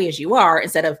exactly as you are,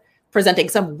 instead of presenting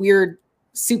some weird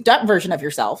souped up version of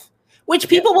yourself, which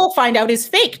people will find out is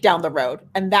fake down the road.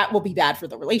 And that will be bad for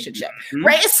the relationship.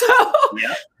 Right.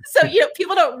 So, you know,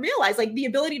 people don't realize, like, the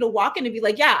ability to walk in and be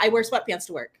like, yeah, I wear sweatpants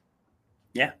to work.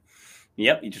 Yeah.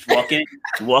 Yep. You just walk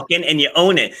in and you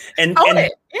own it. And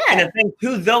the thing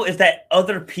too, though, is that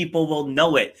other people will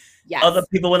know it. Yes. Other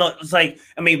people would, it's like,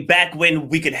 I mean, back when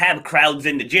we could have crowds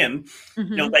in the gym,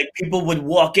 like people would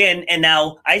walk in, and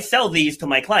now I sell these to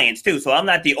my clients too. So I'm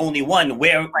not the only one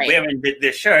wearing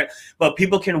this shirt, but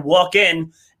people can walk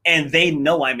in and they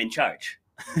know I'm in charge.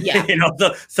 Yeah.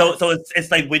 So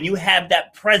it's like when you have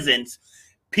that presence,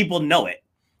 people know it.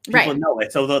 People know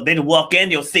it. So they'd walk in,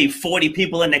 you'll see 40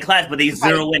 people in the class, but they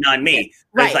zero in on me.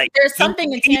 Right. It's like, there's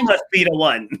something he must be the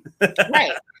one.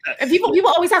 Right. And people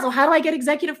always ask, well, how do I get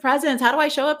executive presence? How do I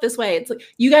show up this way? It's like,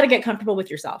 you got to get comfortable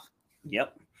with yourself.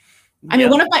 Yep. I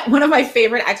mean, one of my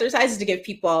favorite exercises is to give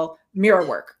people mirror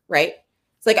work, right?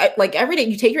 It's like every day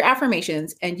you take your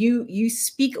affirmations and you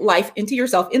speak life into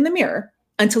yourself in the mirror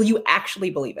until you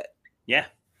actually believe it. Yeah.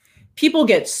 People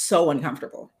get so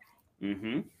uncomfortable.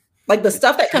 Mm-hmm. Like the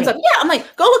stuff that comes up. Yeah. I'm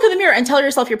like, go look in the mirror and tell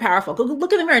yourself you're powerful. Go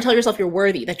look in the mirror and tell yourself you're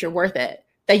worthy, that you're worth it,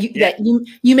 that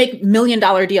you make $1 million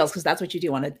deals, because that's what you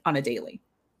do on a daily,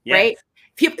 right?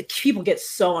 People get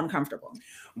so uncomfortable.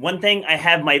 One thing I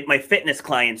have my fitness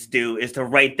clients do is to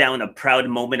write down a proud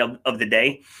moment of the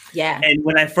day. Yeah. And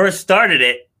when I first started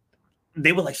it,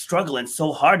 they were like struggling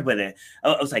so hard with it.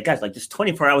 I was like, guys, like just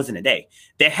 24 hours in a day.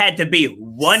 There had to be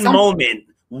one moment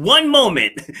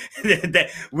that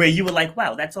where you were like,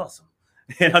 wow, that's awesome.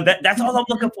 That's all I'm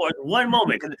looking for is one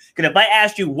moment. Because if I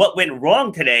asked you what went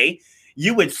wrong today,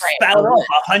 you would spout off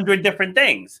 100 different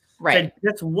things. Right.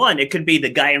 So just one. It could be the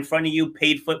guy in front of you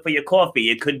paid for your coffee.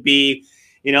 It could be,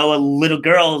 a little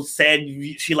girl said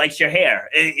she likes your hair.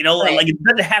 Like it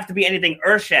doesn't have to be anything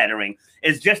earth-shattering.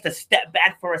 It's just to step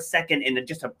back for a second and to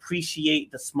just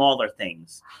appreciate the smaller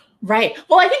things. Right.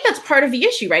 Well, I think that's part of the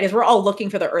issue, right? Is we're all looking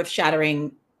for the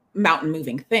earth-shattering,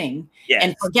 mountain-moving thing,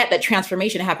 and forget that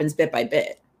transformation happens bit by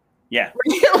bit. Yeah.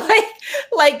 You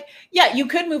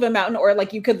could move a mountain, or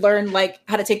like you could learn like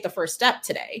how to take the first step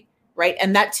today. Right.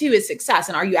 And that too is success.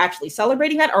 And are you actually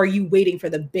celebrating that? Or are you waiting for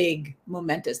the big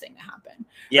momentous thing to happen?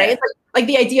 Yeah. Right. It's like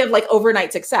the idea of like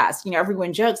overnight success.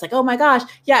 Everyone jokes like, oh my gosh,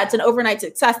 yeah, it's an overnight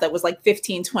success that was like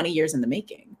 15, 20 years in the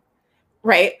making.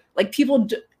 Right. Like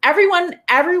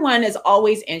everyone is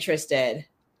always interested,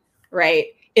 right,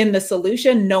 in the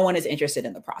solution. No one is interested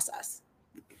in the process.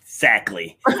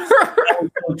 Exactly. That was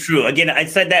so true. Again, I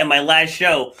said that in my last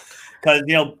show. Because,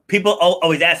 people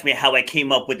always ask me how I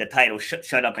came up with the title,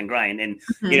 Shut Up and Grind. And,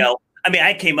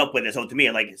 I came up with it. So to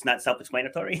me, like, it's not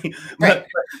self-explanatory. Right.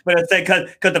 but it's like,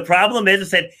 because the problem is, I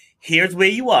said, here's where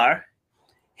you are.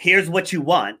 Here's what you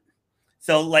want.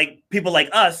 So, like, people like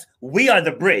us, we are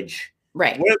the bridge.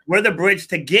 Right. We're the bridge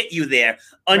to get you there.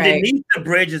 Underneath the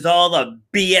bridge is all the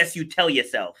BS you tell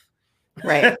yourself.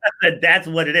 Right. That's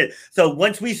what it is. So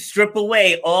once we strip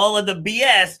away all of the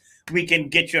BS, we can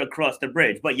get you across the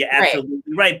bridge. But you're absolutely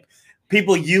right.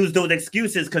 People use those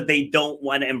excuses because they don't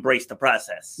want to embrace the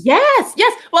process. Yes.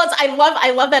 Well,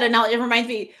 I love that analogy. It reminds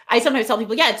me, I sometimes tell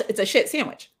people, it's a shit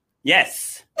sandwich.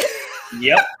 Yes.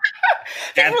 Yep.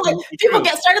 people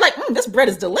get started like, this bread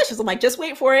is delicious. I'm like, just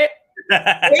wait for it.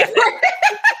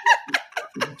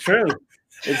 True.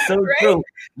 It's so true.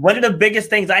 One of the biggest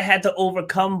things I had to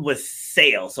overcome was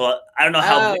sales. So I don't know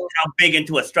how big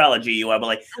into astrology you are, but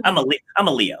like I'm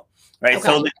a Leo, right?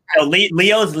 Okay. So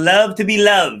Leos love to be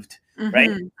loved,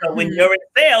 right? So when you're in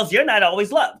sales, you're not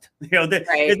always loved.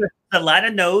 There's a lot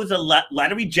of no's, a lot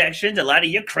of rejections, a lot of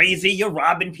you're crazy, you're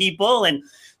robbing people, and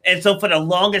so for the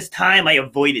longest time, I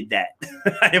avoided that.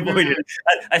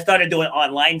 I started doing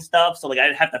online stuff, so like I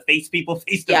didn't have to face people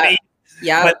face to face.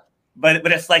 Yeah. But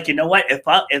it's like, you know what?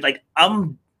 It's like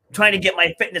I'm trying to get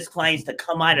my fitness clients to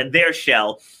come out of their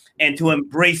shell and to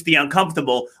embrace the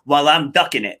uncomfortable while I'm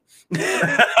ducking it.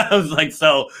 I was like,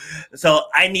 so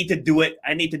I need to do it.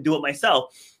 I need to do it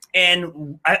myself.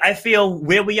 And I feel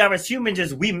where we are as humans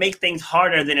is we make things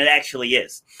harder than it actually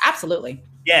is. Absolutely.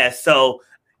 Yeah. So,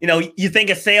 you think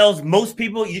of sales, most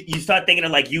people, you start thinking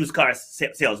of like used car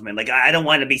salesmen. Like, I don't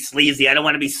want to be sleazy. I don't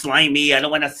want to be slimy. I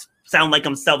don't want to sound like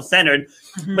I'm self-centered.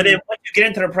 But then once you get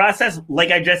into the process,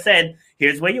 like I just said,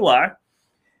 here's where you are.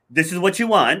 This is what you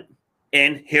want.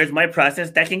 And here's my process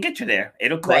that can get you there.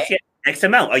 It'll cost you X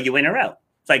amount. Are you in or out?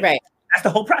 It's like, that's the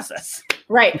whole process.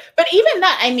 Right. But even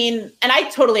that, and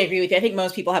I totally agree with you. I think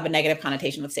most people have a negative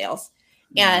connotation with sales.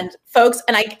 And folks,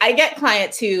 and I get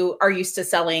clients who are used to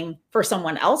selling for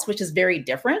someone else, which is very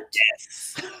different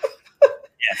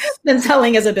than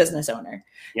selling as a business owner.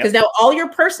 Because now all your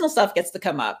personal stuff gets to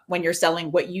come up when you're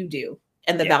selling what you do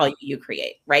and the value you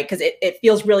create, right? Because it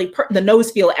feels really, the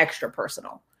no's feel extra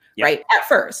personal, right? At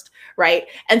first, right?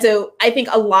 And so I think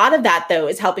a lot of that, though,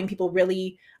 is helping people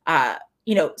really,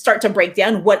 start to break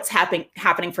down what's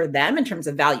happening for them in terms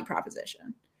of value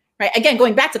proposition. Right. Again,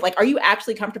 going back to like, are you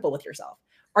actually comfortable with yourself?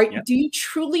 Do you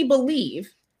truly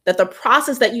believe that the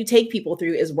process that you take people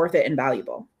through is worth it and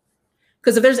valuable.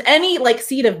 Because if there's any like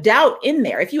seed of doubt in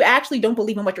there, if you actually don't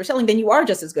believe in what you're selling, then you are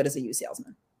just as good as a used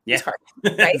salesman. Yeah,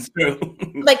 right? That's true.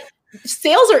 Like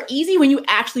sales are easy when you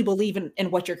actually believe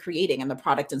in what you're creating and the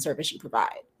product and service you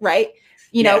provide, right?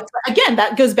 You know, again,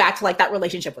 that goes back to like that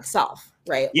relationship with self,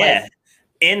 right? Yeah, like,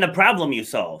 and the problem you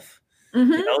solve.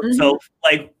 So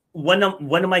like one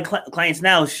of my clients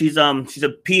now, she has a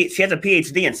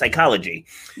PhD in psychology.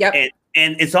 Yep.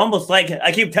 And it's almost like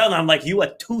I keep telling her, I'm like, you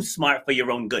are too smart for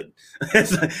your own good.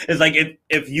 It's like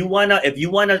if you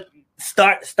wanna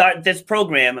start this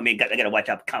program, I mean, I gotta watch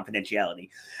out for confidentiality.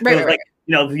 Right. Like,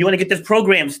 you know, if you want to get this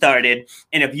program started,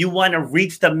 and if you want to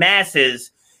reach the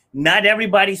masses, not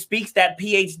everybody speaks that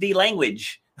PhD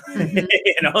language. You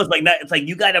know, it's like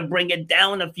you got to bring it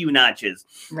down a few notches.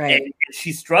 Right. And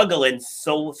she's struggling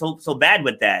so bad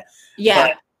with that. Yeah.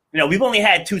 But, you know, we've only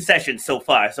had 2 sessions so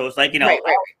far, so it's like, you know, right.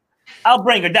 I'll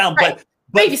bring her down, but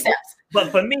baby steps. But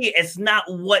for me, it's not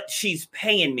what she's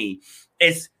paying me.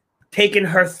 It's taking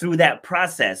her through that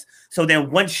process. So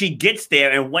then once she gets there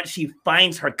and once she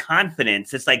finds her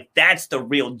confidence, it's like that's the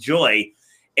real joy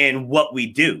in what we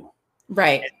do.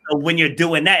 Right. And so when you're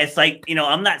doing that, it's like, you know,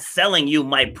 I'm not selling you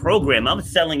my program. I'm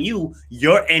selling you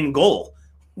your end goal.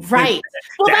 Right.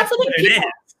 Well, that's what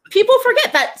people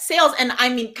forget that sales. And I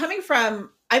mean, coming from,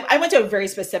 I went to a very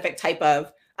specific type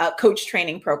of coach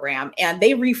training program, and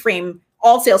they reframe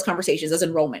all sales conversations as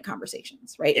enrollment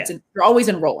conversations, right? Yeah. You're always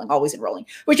enrolling,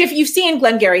 which if you've seen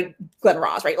Glenn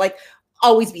Ross, right? Like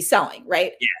always be selling,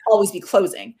 right? Yeah. Always be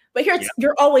closing. But here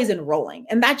you're always enrolling.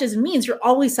 And that just means you're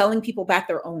always selling people back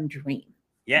their own dream.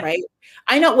 Yeah. Right.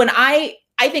 I know when I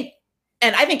think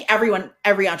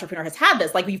every entrepreneur has had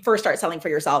this, like when you first start selling for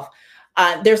yourself,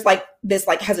 there's like this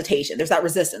like hesitation. There's that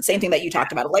resistance. Same thing that you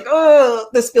talked about. Like, oh,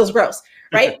 this feels gross.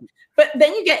 Right. But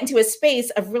then you get into a space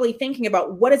of really thinking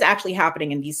about what is actually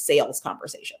happening in these sales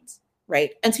conversations.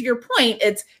 Right. And to your point,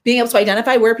 it's being able to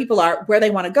identify where people are, where they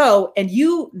want to go, and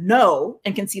you know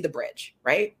and can see the bridge.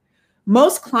 Right.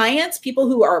 Most clients, people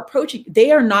who are approaching,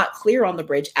 they are not clear on the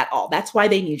bridge at all. That's why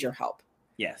they need your help.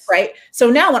 Yes. Right.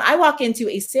 So now when I walk into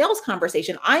a sales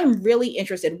conversation, I'm really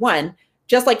interested. One,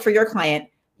 just like for your client,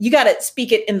 you got to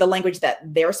speak it in the language that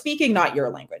they're speaking, not your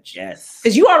language. Yes.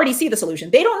 Because you already see the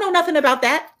solution. They don't know nothing about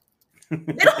that.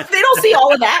 They don't see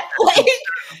all of that. Like,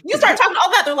 you start talking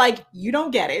all that, they're like, you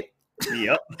don't get it.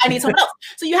 Yep. I need someone else.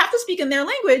 So you have to speak in their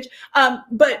language.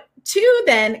 But 2,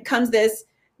 then comes this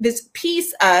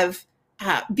piece of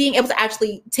being able to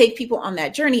actually take people on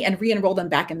that journey and re-enroll them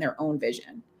back in their own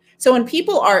vision. So when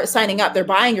people are signing up, they're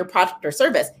buying your product or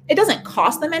service, it doesn't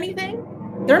cost them anything.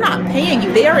 They're not paying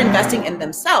you. They are investing in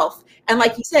themselves. And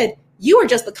like you said, you are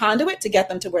just the conduit to get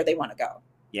them to where they want to go.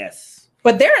 Yes.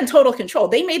 But they're in total control.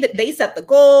 They set the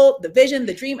goal, the vision,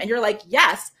 the dream, and you're like,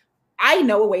 yes, I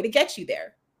know a way to get you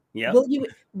there. Yeah.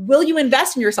 Will you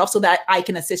invest in yourself so that I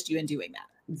can assist you in doing that?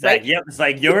 Exactly. Right? Yep. It's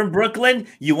like you're in Brooklyn.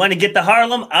 You want to get to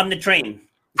Harlem. I'm the train.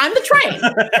 I'm the train,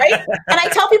 right? And I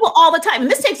tell people all the time,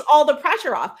 and this takes all the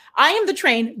pressure off. I am the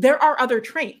train. There are other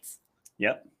trains.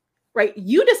 Yep. Right.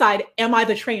 You decide, am I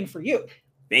the train for you?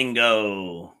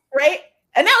 Bingo. Right.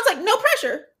 And now it's like no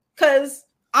pressure because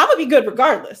I'm gonna be good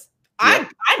regardless.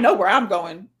 Yep. I know where I'm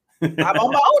going. I'm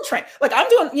on my own train. Like I'm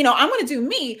doing, I'm going to do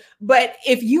me. But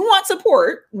if you want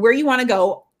support where you want to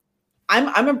go,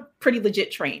 I'm a pretty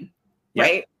legit train. Yep.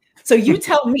 Right. So you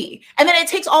tell me. And then it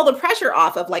takes all the pressure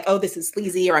off of like, oh, this is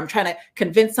sleazy, or I'm trying to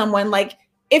convince someone. Like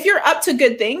if you're up to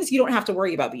good things, you don't have to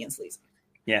worry about being sleazy.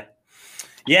 Yeah.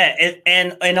 Yeah.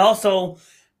 And also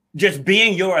just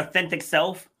being your authentic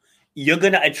self, you're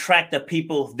going to attract the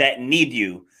people that need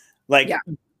you.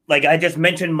 Like I just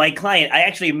mentioned my client, I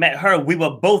actually met her. We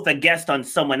were both a guest on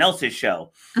someone else's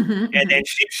show. And then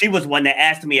she was one that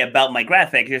asked me about my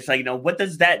graphic. It's like, what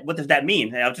does that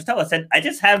mean? And I'll just tell her, I said, I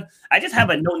just have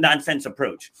a no nonsense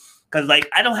approach. Cause like,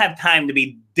 I don't have time to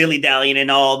be dilly dallying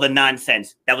and all the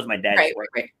nonsense. That was my dad's word.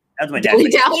 Right. That was my dad's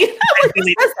word.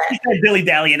 Dilly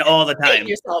dallying all the time. Hate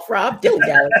yourself, Rob. Dilly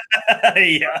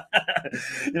dally. Yeah.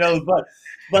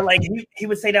 But like he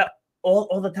would say that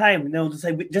all the time,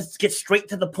 just get straight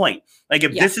to the point. Like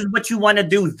if this is what you want to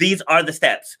do, these are the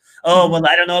steps. Oh, well,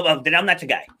 I don't know about then I'm not your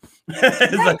guy.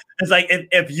 It's like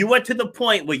if you are to the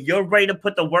point where you're ready to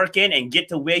put the work in and get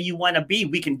to where you want to be,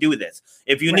 we can do this.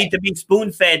 If you need to be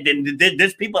spoon fed, then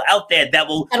there's people out there that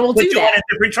will put you on a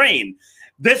different train.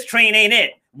 This train ain't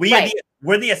it.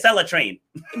 We're the Acela train.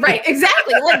 Right,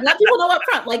 exactly. Like let people know up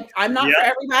front. Like I'm not for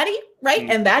everybody, right?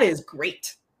 And that is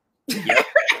great. Yeah.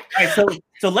 All right,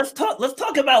 so let's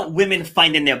talk about women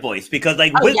finding their voice, because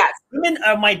like women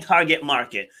are my target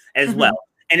market as well.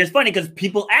 And it's funny because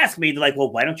people ask me, they're like,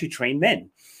 well, why don't you train men?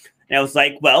 And I was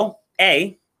like, well,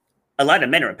 a lot of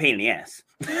men are a pain in the ass.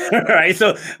 Right.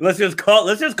 So let's just call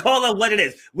it what it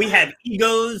is. We have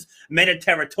egos, men are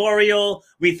territorial.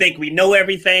 We think we know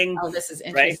everything. Oh, this is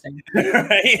interesting. Right.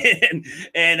 Right?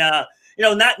 And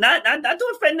not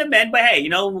to offend the men, but hey,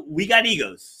 we got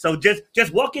egos. So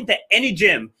just walk into any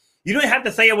gym. You don't have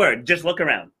to say a word. Just look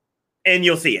around and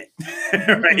you'll see it.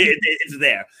 Right. It's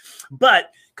there.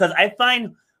 But because I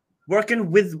find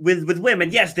working with women,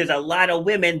 yes, there's a lot of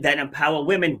women that empower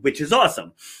women, which is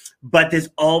awesome. But there's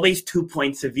always 2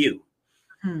 points of view,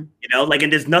 and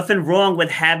there's nothing wrong with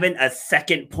having a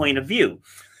second point of view.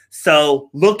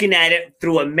 So looking at it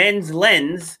through a men's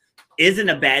lens isn't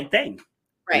a bad thing,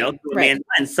 through a man's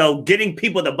lens. So getting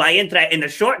people to buy into that in the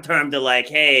short term, they're like,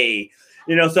 hey,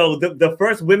 so the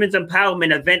first women's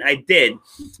empowerment event I did,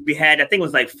 we had, I think it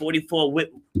was like 44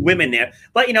 women there,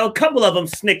 but, a couple of them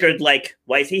snickered like,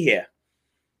 why is he here?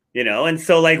 And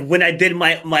so like when I did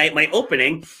my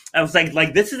opening, I was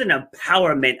like, this is an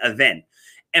empowerment event.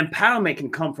 Empowerment can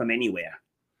come from anywhere.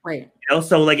 Right.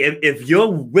 So like if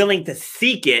you're willing to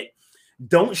seek it,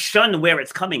 don't shun where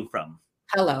it's coming from.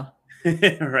 Hello.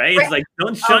 Right? It's like,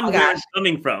 don't shun where it's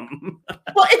coming from.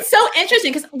 Well, it's so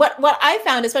interesting because what I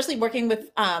found, especially working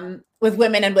with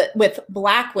women and with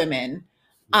Black women,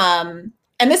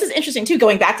 and this is interesting too,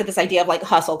 going back to this idea of like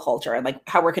hustle culture and like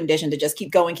how we're conditioned to just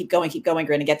keep going. We're going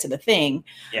to get to the thing.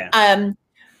 Yeah.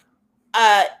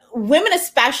 Women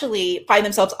especially find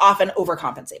themselves often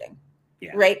overcompensating,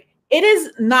 right? It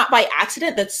is not by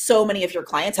accident that so many of your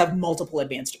clients have multiple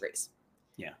advanced degrees.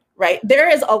 Yeah. Right. There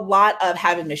is a lot of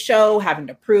having to show, having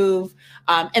to prove.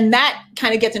 And that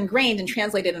kind of gets ingrained and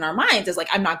translated in our minds as like,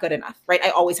 I'm not good enough, right? I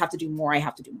always have to do more. I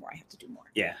have to do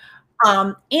more. Yeah.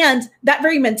 And that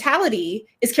very mentality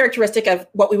is characteristic of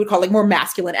what we would call like more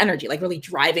masculine energy, like really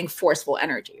driving, forceful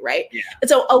energy, right? Yeah. And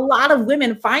so a lot of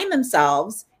women find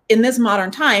themselves in this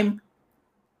modern time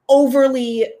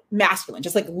overly masculine,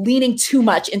 just like leaning too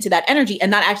much into that energy and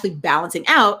not actually balancing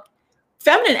out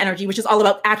feminine energy, which is all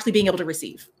about actually being able to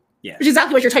receive. Yeah. Which is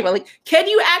exactly what you're talking about. Like, can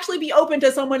you actually be open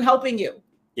to someone helping you?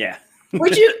 Yeah.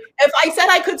 Would you, if I said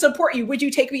I could support you, would you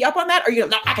take me up on that? Or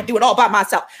no, I can do it all by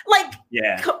myself. Like,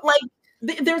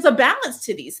 there's a balance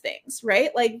to these things, right?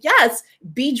 Like, yes,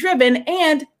 be driven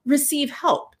and receive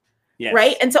help,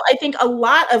 right? And so I think a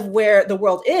lot of where the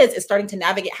world is starting to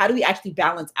navigate, how do we actually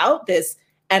balance out this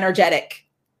energetic,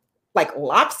 like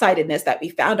lopsidedness that we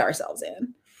found ourselves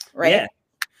in, right?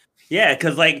 Yeah,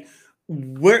 because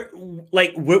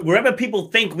wherever people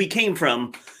think we came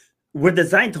from, we're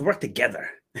designed to work together.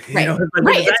 Right.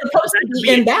 It's supposed to be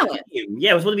in balance.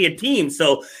 Yeah, it was supposed to be a team.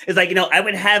 So it's like, I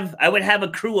would have a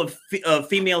crew of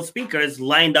female speakers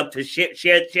lined up to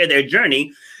share their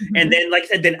journey. Mm-hmm. And then, like I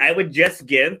said, then I would just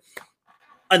give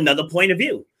another point of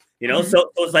view. Mm-hmm.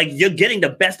 So it's like you're getting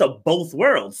the best of both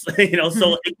worlds. So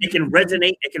it can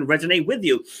resonate with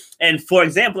you. And for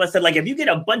example, I said, like, if you get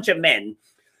a bunch of men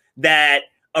that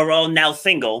are all now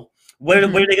single, what are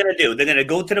they gonna do? They're gonna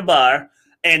go to the bar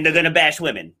and they're gonna bash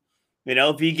women.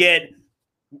 If you get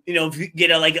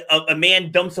a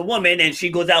man dumps a woman and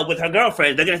she goes out with her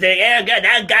girlfriend, they're gonna say, "Yeah, God,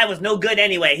 that guy was no good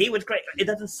anyway. He was great." It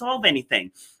doesn't solve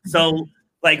anything. So,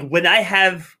 like when I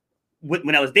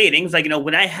was dating, it's like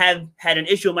when I have had an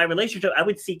issue in my relationship, I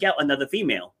would seek out another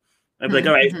female. I'd be like,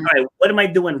 all right, what am I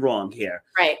doing wrong here?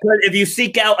 Right. But if you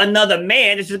seek out another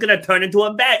man, it's just gonna turn into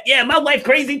a bad. Yeah, my wife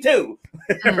crazy too,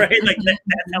 right? Like that's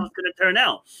how it's gonna turn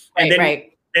out. And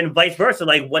then vice versa,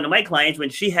 like one of my clients, when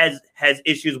she has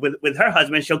issues with her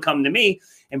husband, she'll come to me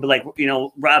and be like,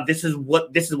 Rob, this is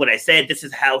what I said. This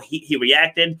is how he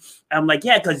reacted. I'm like,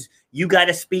 yeah, because you got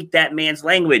to speak that man's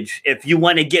language if you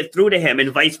want to get through to him, and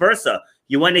vice versa.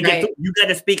 You want to get through, you got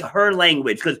to speak her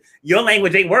language because your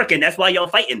language ain't working. That's why y'all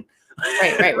fighting.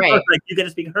 Right. Like you got to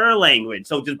speak her language.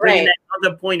 So just bringing that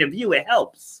other point of view, it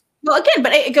helps. Well, again,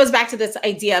 but it goes back to this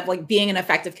idea of like being an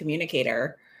effective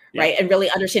communicator. Right. And really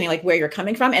understanding like where you're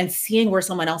coming from and seeing where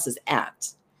someone else is at.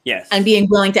 Yes. And being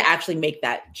willing to actually make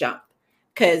that jump.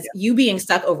 Because you being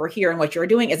stuck over here and what you're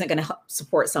doing isn't going to help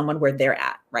support someone where they're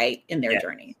at, right, in their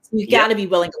journey. So you got to be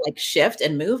willing to like shift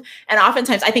and move. And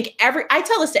oftentimes I think I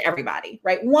tell this to everybody,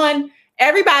 right? One,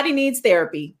 everybody needs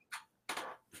therapy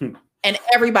and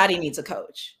everybody needs a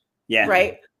coach. Yeah.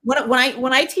 Right.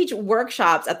 When I teach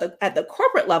workshops at the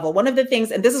corporate level, one of the things,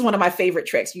 and this is one of my favorite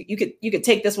tricks, you could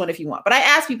take this one if you want, but I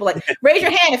ask people like, raise your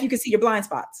hand if you can see your blind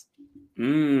spots. I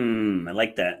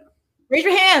like that. Raise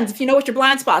your hands if you know what your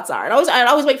blind spots are. And I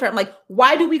always wait for it. I'm like,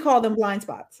 why do we call them blind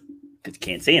spots? Because you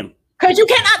can't see them. Because you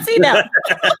cannot see them.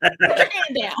 Put your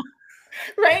hand down.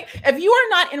 Right? If you are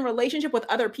not in a relationship with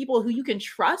other people who you can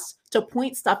trust to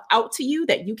point stuff out to you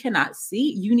that you cannot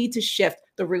see, you need to shift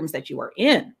the rooms that you are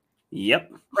in.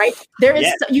 Yep. Right? There is,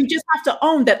 Yes. you just have to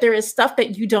own that there is stuff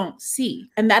that you don't see.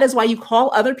 And that is why you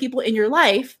call other people in your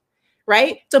life,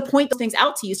 right? To point those things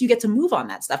out to you so you get to move on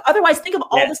that stuff. Otherwise, think of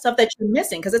all the stuff that you're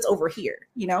missing because it's over here,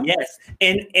 you know? Yes.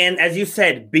 And as you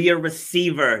said, be a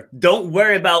receiver. Don't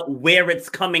worry about where it's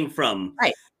coming from.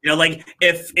 Right. You know, like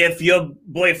if your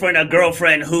boyfriend or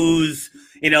girlfriend who's,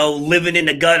 you know, living in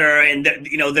the gutter and,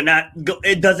 you know, they're not,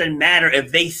 it doesn't matter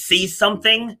if they see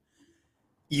something,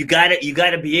 you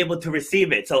gotta be able to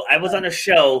receive it. So I was on a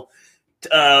show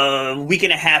a week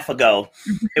and a half ago.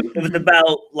 It was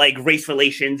about like race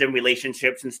relations and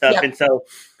relationships and stuff. Yep. And so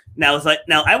now it's like,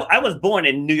 I was born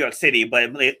in New York City,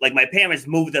 but like my parents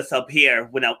moved us up here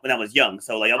when I was young.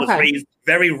 So like I was raised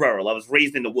very rural. I was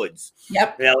raised in the woods.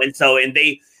 Yep. You know, and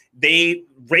they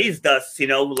raised us, you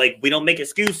know, like we don't make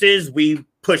excuses. We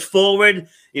push forward,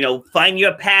 you know, find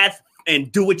your path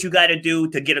and do what you got to do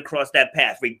to get across that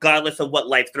path, regardless of what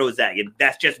life throws at you.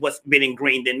 That's just what's been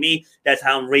ingrained in me. That's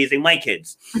how I'm raising my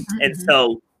kids. And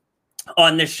so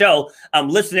on this show, I'm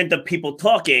listening to people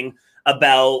talking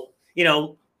about, you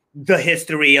know, the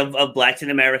history of Blacks in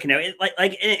America.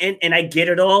 And I get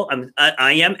it all.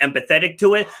 I am empathetic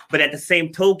to it. But at the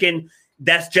same token,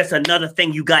 that's just another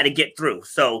thing you got to get through.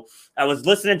 So I was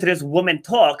listening to this woman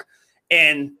talk,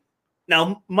 and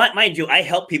now, mind you, I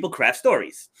help people craft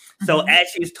stories. So as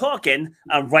she's talking,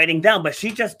 I'm writing down, but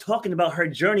she's just talking about her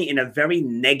journey in a very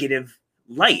negative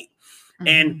light.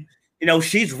 And, you know,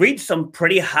 she's reached some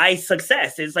pretty high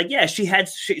success. It's like, yeah, she had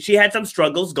some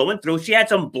struggles going through. She had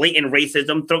some blatant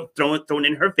racism thrown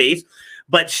in her face,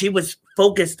 but she was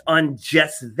focused on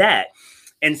just that.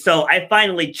 And so I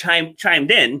finally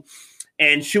chimed in,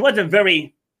 and she wasn't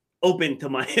very open to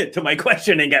my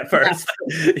questioning at first,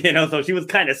 you know, so she was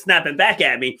kind of snapping back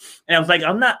at me. And I was like,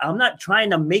 I'm not trying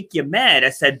to make you mad.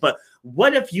 I said, but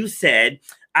what if you said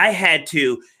I had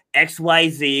to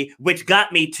XYZ, which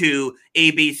got me to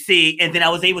ABC, and then I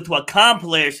was able to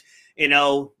accomplish, you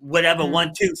know, whatever,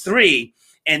 1, 2, 3.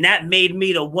 And that made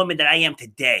me the woman that I am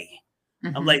today.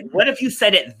 I'm like, what if you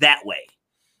said it that way?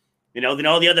 You know, then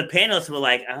all the other panelists were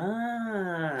like,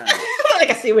 like,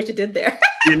 I see what you did there.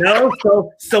 You know,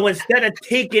 so instead of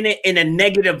taking it in a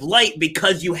negative light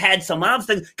because you had some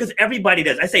obstacles, because everybody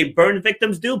does. I say burn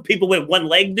victims do, people with one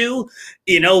leg do,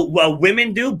 you know, well,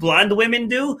 women do, blonde women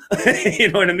do.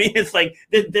 You know what I mean? It's like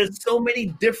there's so many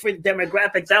different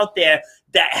demographics out there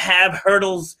that have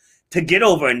hurdles to get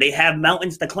over, and they have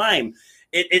mountains to climb.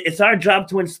 It's our job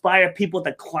to inspire people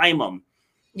to climb them.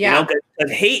 Yeah, you know,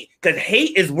 because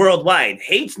hate is worldwide.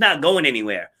 Hate's not going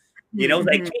anywhere. You know,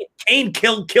 like Cain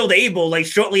killed Abel like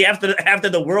shortly after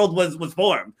the world was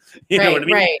formed. You know what I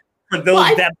mean? Right. For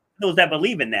those that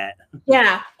believe in that.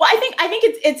 Yeah. Well, I think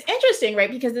it's interesting,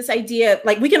 right? Because this idea,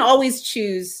 like, we can always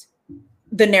choose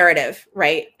the narrative,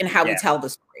 right, and how we tell the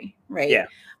story, right? Yeah.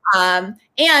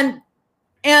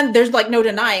 And there's like no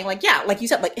denying, like, yeah, like you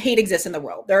said, like hate exists in the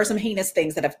world. There are some heinous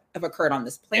things that have occurred on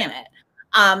this planet.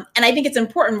 Yeah. And I think it's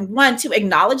important, one, to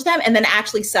acknowledge them and then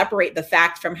actually separate the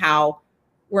fact from how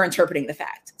we're interpreting the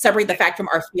fact, separate the fact from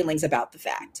our feelings about the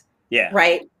fact. Yeah.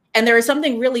 Right. And there is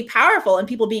something really powerful in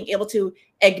people being able to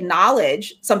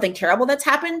acknowledge something terrible that's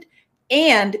happened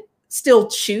and still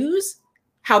choose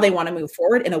how they want to move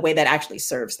forward in a way that actually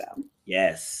serves them.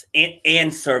 Yes.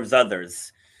 And serves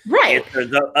others. Right.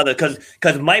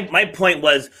 Because my point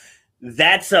was,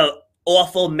 that's an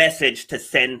awful message to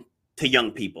send to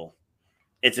young people.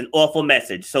 It's an awful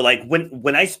message. So like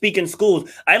when I speak in schools,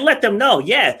 I let them know,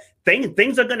 yeah,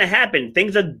 things are going to happen.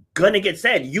 Things are going to get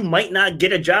said. You might not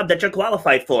get a job that you're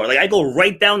qualified for. Like I go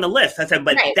right down the list. I said,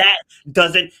 but that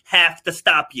doesn't have to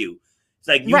stop you. It's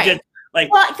like, you just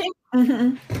like, well, I think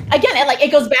again,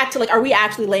 it goes back to like, are we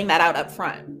actually laying that out up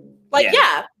front? Like,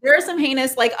 yeah, there is some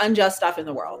heinous, like unjust stuff in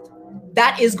the world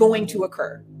that is going to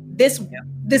occur.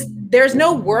 There's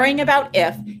no worrying about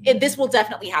if this will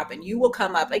definitely happen. You will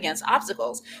come up against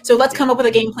obstacles. So let's come up with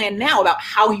a game plan now about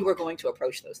how you are going to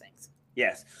approach those things.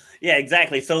 Yes. Yeah,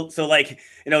 exactly. So like,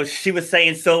 you know, she was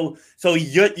saying, so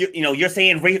you're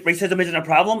saying racism isn't a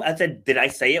problem. I said, did I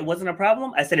say it wasn't a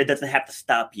problem? I said, it doesn't have to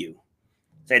stop you.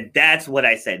 I said, that's what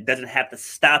I said. It doesn't have to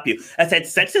stop you. I said,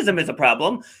 sexism is a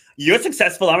problem. You're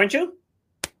successful, aren't you?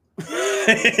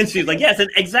 And she's like, yes,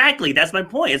 and exactly. That's my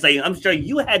point. It's like, I'm sure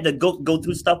you had to go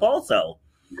through stuff also.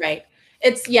 Right.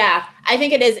 It's, yeah, I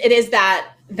think it is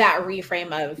that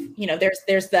reframe of, you know,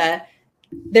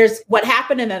 there's what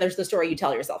happened, and then there's the story you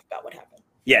tell yourself about what happened.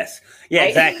 Yes. Yeah,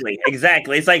 right?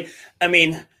 Exactly. It's like, I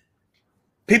mean,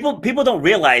 people don't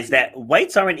realize that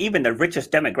whites aren't even the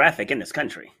richest demographic in this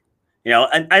country. You know,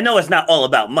 and I know it's not all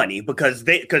about money because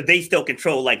they still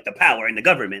control like the power in the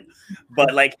government,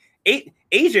 but like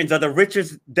Asians are the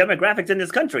richest demographics in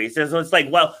this country. So it's like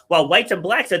while whites and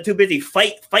blacks are too busy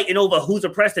fighting over who's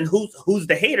oppressed and who's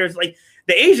the haters, like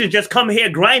the Asians just come here,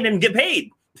 grind, and get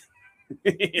paid.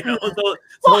 You know,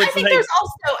 I think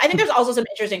there's also some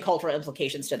interesting cultural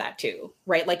implications to that too,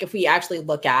 right? Like if we actually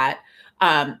look at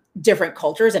different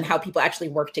cultures and how people actually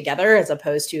work together, as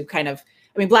opposed to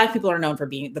Black people are known for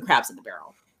being the crabs in the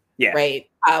barrel. Yeah. Right.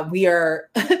 We are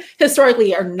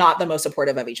historically are not the most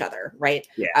supportive of each other. Right.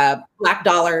 Yeah. Black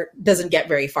dollar doesn't get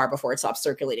very far before it stops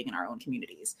circulating in our own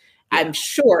communities. Yeah. I'm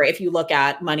sure if you look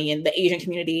at money in the Asian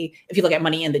community, if you look at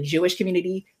money in the Jewish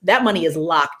community, that money is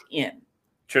locked in.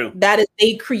 True. That is,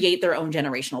 they create their own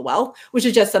generational wealth, which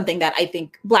is just something that I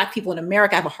think Black people in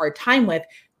America have a hard time with,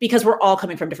 because we're all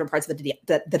coming from different parts of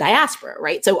the diaspora,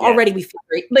 right? So already we feel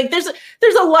very, like there's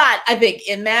a lot, I think,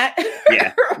 in that.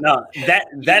 Yeah, no,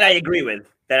 that I agree with.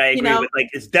 With. Like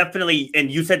it's definitely,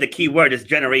 and you said the key word is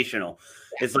generational.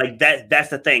 Yeah. It's like that's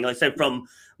the thing. Like I said, from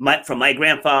my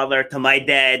grandfather to my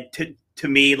dad to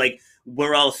me, like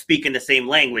we're all speaking the same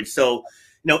language. So,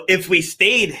 if we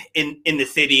stayed in the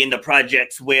city, in the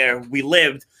projects where we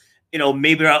lived,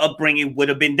 maybe our upbringing would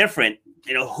have been different.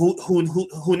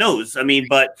 Who knows? I mean,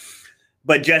 but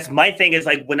just my thing is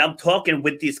like when I'm talking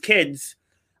with these kids,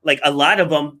 like a lot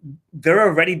of them, they're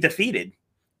already defeated.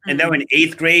 And they're in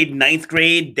 8th grade, 9th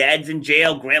grade, dad's in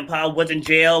jail, grandpa was in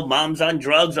jail, mom's on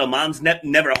drugs, or mom's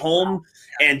never home,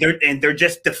 and they're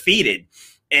just defeated.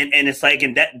 And it's like,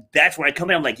 and that's where I come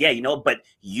in. I'm like, yeah, but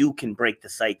you can break the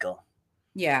cycle.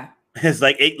 Yeah. It's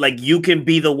like you can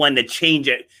be the one to change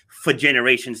it for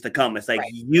generations to come. It's like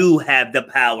you have the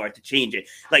power to change it.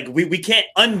 Like we can't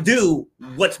undo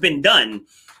what's been done,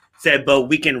 but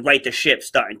we can right the ship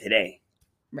starting today.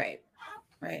 Right.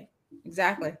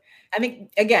 Exactly. I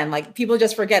think, again, like people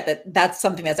just forget that that's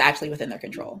something that's actually within their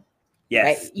control.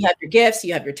 Yes. Right? You have your gifts,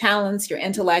 you have your talents, your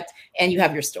intellect, and you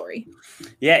have your story.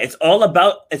 Yeah, it's all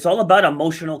about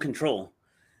emotional control.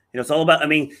 It's all about,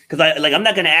 because I'm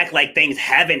not going to act like things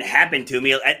haven't happened to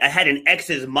me. I had an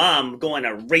ex's mom go on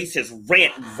a racist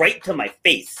rant right to my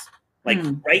face,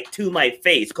 right to my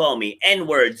face, call me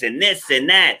N-words and this and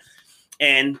that.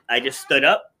 And I just stood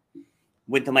up,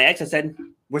 went to my ex and said,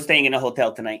 we're staying in a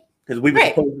hotel tonight. Because we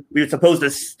were supposed to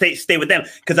stay with them.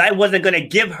 Because I wasn't going to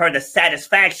give her the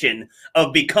satisfaction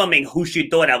of becoming who she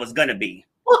thought I was going to be.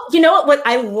 Well, you know what?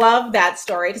 I love that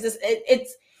story because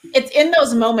it's in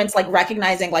those moments, like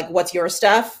recognizing like what's your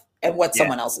stuff and what's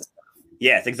someone else's stuff.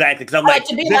 Yes, exactly. Because I'm like,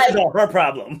 this is all her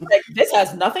problem. Like, this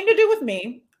has nothing to do with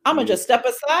me. I'm going to just step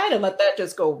aside and let that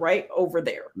just go right over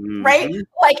there. Mm-hmm. Right?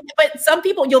 Like, but some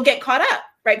people, you'll get caught up,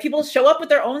 right? People show up with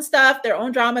their own stuff, their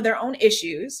own drama, their own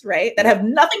issues, right? That have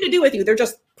nothing to do with you. They're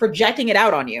just projecting it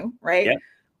out on you, right? Yeah.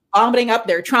 Vomiting up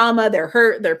their trauma, their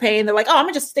hurt, their pain. They're like, oh, I'm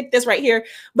going to just stick this right here.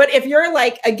 But if you're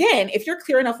like, again, if you're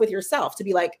clear enough with yourself to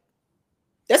be like,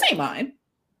 this ain't mine.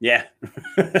 Yeah.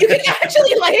 You can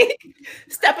actually like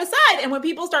step aside. And when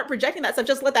people start projecting that stuff,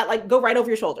 just let that like go right over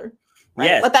your shoulder. Right?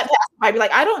 Yes. Let that pass by. Be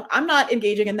like, I'm not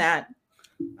engaging in that.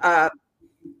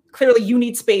 Clearly you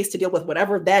need space to deal with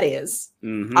whatever that is.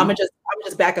 Mm-hmm. I'm gonna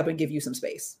just back up and give you some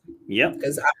space. Yeah.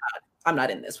 Because I'm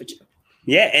not in this with you.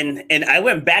 Yeah, and I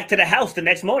went back to the house the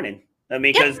next morning.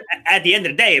 Because at the end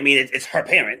of the day, it's her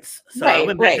parents. So I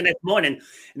went back the next morning.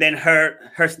 Then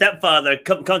her stepfather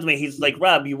comes to me. He's like,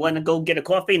 Rob, you want to go get a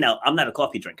coffee? No, I'm not a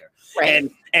coffee drinker. Right.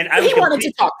 And he wanted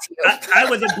to talk to you. I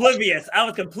was oblivious. I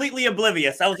was completely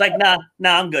oblivious. I was like, nah,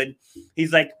 I'm good.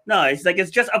 He's like, no. He's like,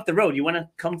 it's just up the road. You want to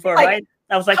come for a ride?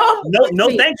 I was like, no,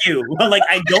 thank you. I'm like,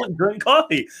 I don't drink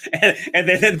coffee. And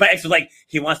then my ex was like,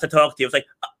 he wants to talk to you. I was like,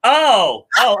 oh.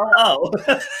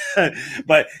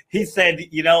 But he said,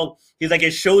 he's like,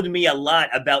 it showed me a lot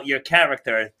about your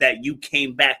character that you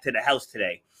came back to the house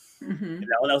today. Mm-hmm. And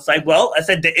I was like, well, I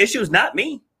said, the issue is not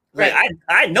me. Right. Like,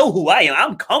 I know who I am.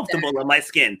 I'm comfortable in my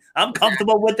skin. I'm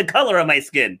comfortable with the color of my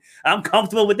skin. I'm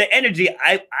comfortable with the energy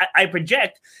I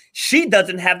project. She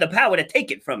doesn't have the power to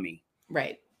take it from me.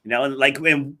 Right. Whenever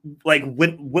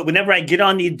I get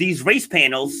on these race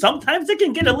panels, sometimes it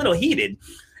can get a little heated.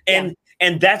 And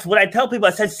that's what I tell people.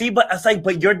 I said,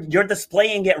 but you're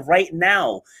displaying it right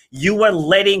now. You are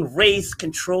letting race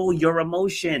control your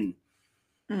emotion.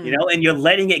 And you're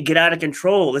letting it get out of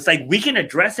control. It's like we can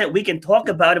address it, we can talk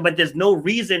about it, but there's no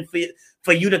reason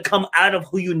for you to come out of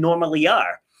who you normally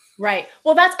are. Right.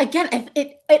 Well, that's again,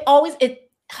 it always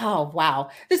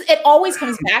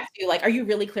comes back to like, are you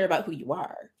really clear about who you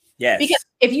are? Yes. Because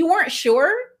if you weren't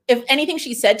sure, if anything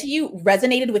she said to you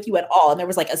resonated with you at all, and there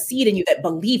was like a seed in you that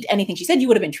believed anything she said, you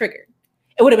would have been triggered.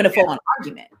 It would have been a full-on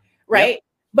argument, right? Yep.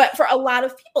 But for a lot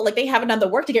of people, like they haven't done the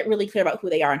work to get really clear about who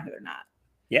they are and who they're not.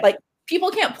 Yeah. Like people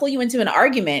can't pull you into an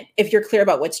argument if you're clear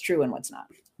about what's true and what's not.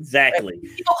 Exactly.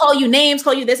 Right? People call you names,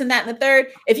 call you this and that and the third.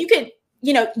 If you can,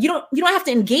 you don't have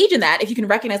to engage in that if you can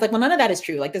recognize like, well, none of that is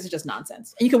true. Like this is just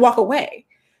nonsense. And you can walk away.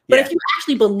 But if you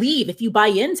actually believe, if you buy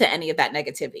into any of that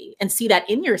negativity and see that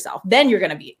in yourself, then you're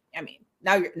going to be, I mean,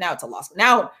 now it's a loss.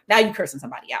 Now you're cursing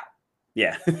somebody out.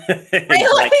 Yeah.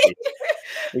 Exactly.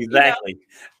 Exactly.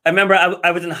 I remember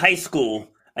I was in high school.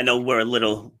 I know we're a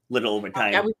little over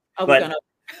time. But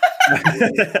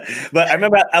I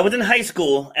remember I was in high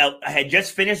school. I had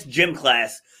just finished gym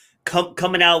class,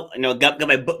 coming out, got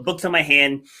my books in my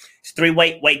hand. 3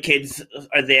 white kids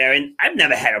are there, and I've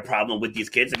never had a problem with these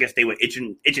kids. I guess they were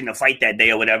itching to fight that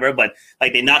day or whatever. But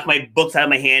like they knocked my books out of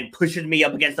my hand, pushing me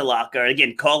up against the locker,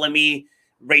 again calling me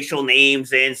racial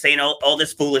names and saying all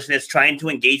this foolishness, trying to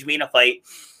engage me in a fight.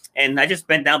 And I just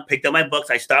bent down, picked up my books.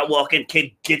 I start walking.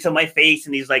 Kid gets on my face,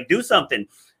 and he's like, "Do something."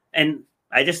 And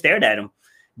I just stared at him,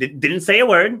 didn't say a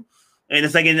word. And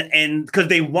it's like, and because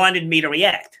they wanted me to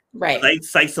react, right? Like,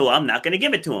 so I'm not going to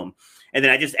give it to him. And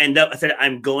then I just I said,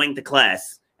 I'm going to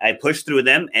class. I pushed through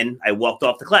them and I walked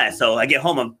off to class. So I get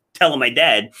home, I'm telling my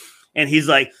dad, and he's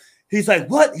like,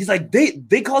 what? He's like,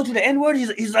 they called you the N-word?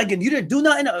 He's like, and you didn't do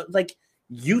nothing? Like,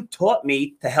 you taught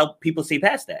me to help people see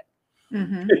past that.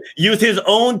 Mm-hmm. Use his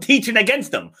own teaching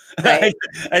against them. Right.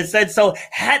 I said, so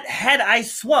had I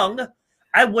swung,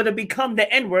 I would have become the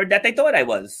N-word that they thought I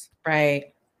was.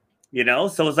 Right.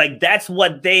 So it's like, that's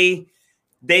what they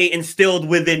instilled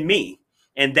within me.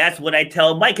 And that's what I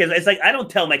tell my kids. It's like, I don't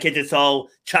tell my kids it's all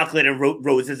chocolate and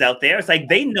roses out there. It's like,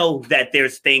 they know that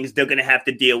there's things they're going to have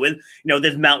to deal with.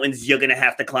 There's mountains you're going to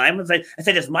have to climb. It's like, I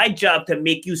said, it's my job to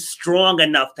make you strong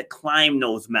enough to climb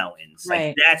those mountains. Right.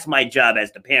 Like, that's my job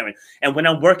as the parent. And when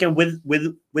I'm working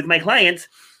with my clients,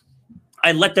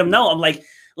 I let them know, I'm like,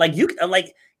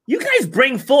 you guys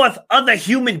bring forth other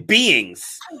human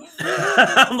beings.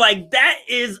 I'm like, that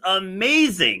is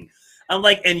amazing. I'm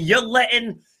like, and you're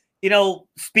letting,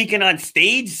 speaking on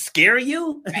stage scare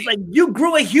you? It's like, you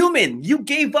grew a human. You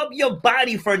gave up your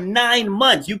body for 9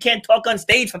 months. You can't talk on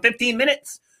stage for 15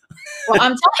 minutes. Well,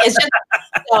 I'm telling you, it's just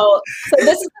so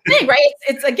this is the thing, right?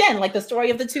 It's again, like the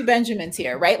story of the 2 Benjamins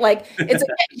here, right? Like it's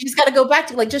again, you just got to go back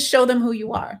to like, just show them who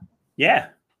you are. Yeah,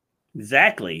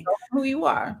 exactly. Show them who you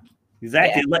are.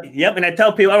 Exactly. Yeah. Yep. And I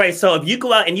tell people, all right, so if you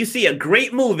go out and you see a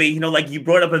great movie, like you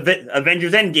brought up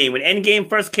Avengers Endgame. When Endgame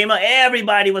first came out,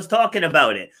 everybody was talking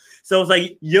about it. So it's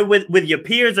like you're with your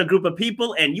peers, a group of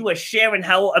people, and you are sharing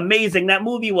how amazing that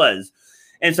movie was.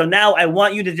 And so now I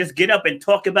want you to just get up and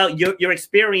talk about your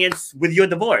experience with your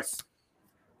divorce.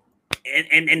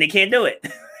 And they can't do it.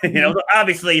 So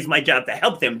obviously it's my job to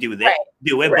help them do it,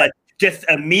 right. But just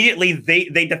immediately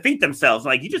they defeat themselves.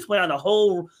 Like, you just went on a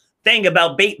whole thing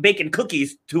about baking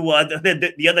cookies to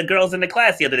the other girls in the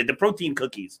class the other day, the protein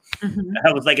cookies. Mm-hmm.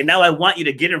 I was like, and now I want you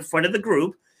to get in front of the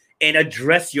group and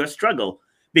address your struggle,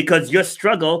 because your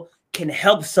struggle can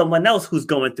help someone else who's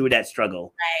going through that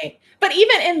struggle. Right. But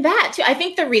even in that too, I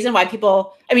think the reason why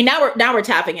people, I mean, now we're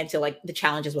tapping into like the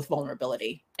challenges with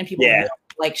vulnerability and people really,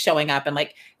 like showing up and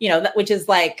like, which is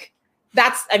like,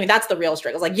 that's the real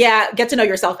struggle. It's like, get to know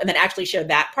yourself and then actually share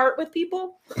that part with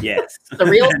people. Yes. The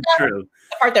real stuff, true.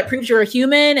 The part that proves you're a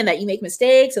human and that you make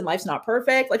mistakes and life's not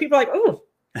perfect. Like, people are like, oh,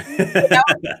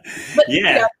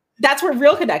 but that's where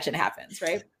real connection happens.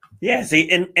 Right. Yeah. See,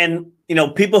 and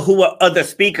people who are other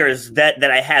speakers that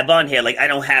I have on here, like, I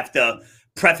don't have to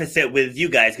preface it with you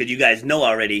guys because you guys know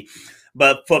already.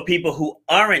 But for people who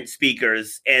aren't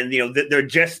speakers and, they're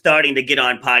just starting to get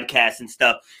on podcasts and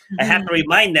stuff, I have to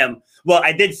remind them. Well,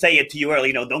 I did say it to you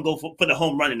earlier, don't go for the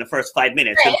home run in the first 5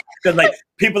 minutes. Because like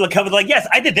people are coming like, yes,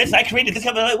 I did this. I created this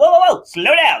company. Like, whoa,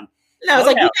 slow down. No, it's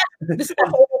like, this is a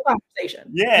whole conversation.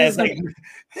 Yeah,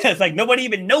 it's like nobody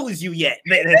even knows you yet.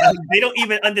 They don't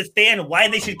even understand why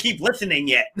they should keep listening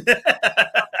yet.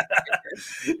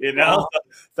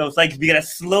 So it's like we gotta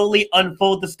slowly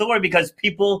unfold the story because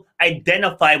people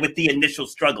identify with the initial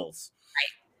struggles.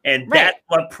 And that's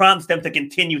what prompts them to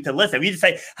continue to listen. If you just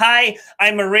say, hi,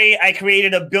 I'm Marie. I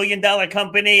created $1 billion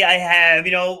company. I have,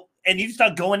 and you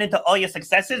start going into all your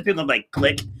successes, people are like,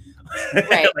 click.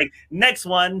 Right. Like, next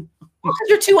one. Because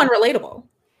you're too unrelatable,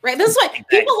 right? This is what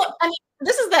people, I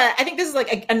think this is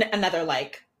like another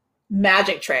like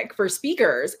magic trick for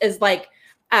speakers is like,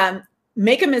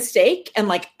 make a mistake and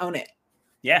like own it.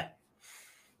 Yeah.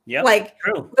 Yeah. Like,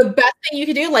 true. The best thing you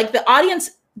can do, like the audience,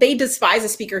 they despise a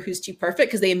speaker who's too perfect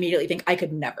because they immediately think I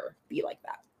could never be like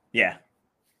that. Yeah.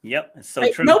 Yep, it's so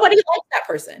Right? true. Nobody likes that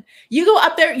person. You go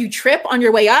up there, you trip on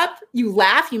your way up, you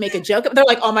laugh, you make a joke. They're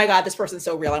like, oh my God, this person's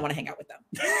so real. I want to hang out with them.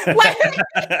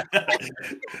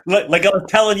 Like I was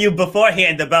telling you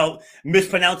beforehand about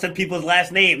mispronouncing people's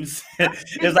last names.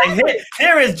 It's like,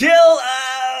 here is Jill.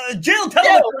 Jill, tell me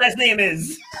what your last name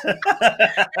is.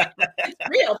 It's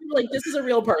real. People are like, this is a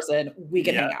real person. We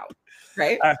can hang out.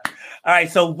 Right? All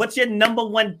right. So what's your number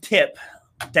one tip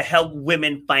to help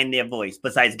women find their voice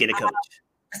besides get a coach?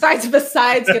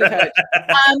 Besides get a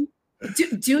coach.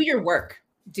 Do your work.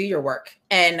 Do your work.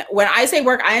 And when I say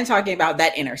work, I am talking about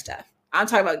that inner stuff. I'm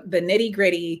talking about the nitty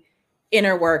gritty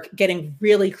inner work, getting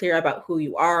really clear about who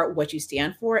you are, what you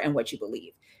stand for, and what you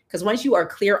believe. Because once you are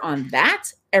clear on that,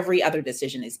 every other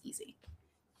decision is easy.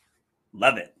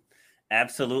 Love it.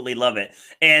 Absolutely love it.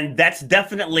 And that's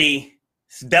definitely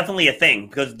a thing,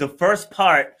 because the first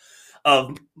part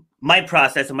of my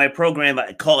process and my program,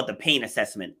 I call it the pain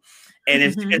assessment. And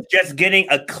it's just getting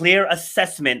a clear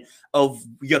assessment of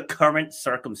your current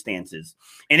circumstances.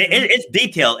 And it's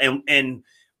detailed. And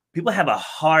people have a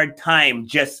hard time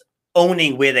just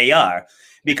owning where they are,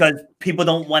 because people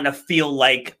don't want to feel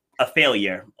like a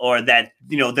failure, or that,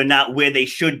 they're not where they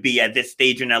should be at this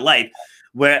stage in their life.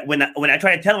 Where when I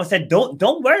try to tell them, I said,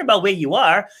 don't worry about where you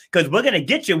are, because we're going to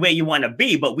get you where you want to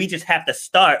be, but we just have to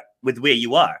start with where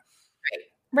you are.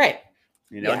 Right.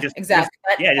 Exactly.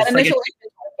 That initial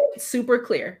get super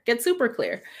clear.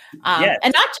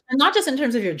 And not just in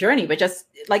terms of your journey, but just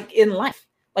like in life.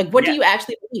 Like, what do you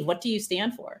actually believe? What do you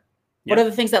stand for? What are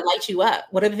the things that light you up?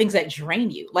 What are the things that drain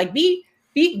you? Like,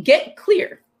 get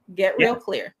clear, get real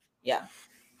clear. Yeah.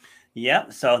 Yeah,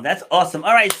 so that's awesome.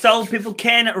 All right, so people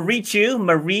can reach you,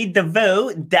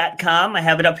 mariedevoe.com. I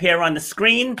have it up here on the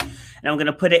screen, and I'm going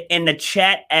to put it in the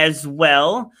chat as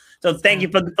well. So thank you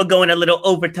for going a little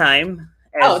overtime.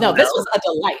 This was a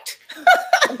delight.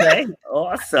 Okay,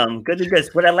 awesome. Good.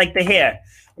 What I like to hear.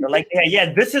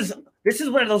 Yeah, this is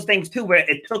one of those things too, where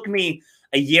it took me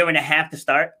a year and a half to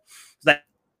start.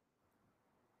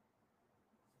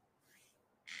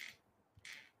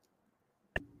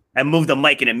 I moved the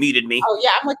mic and it muted me. Oh yeah,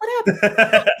 I'm like, what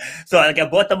happened? So I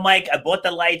bought the mic, I bought the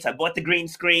lights, I bought the green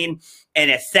screen, and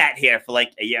it sat here for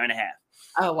like a year and a half.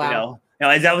 Oh wow.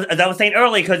 As I was saying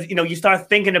earlier, because you start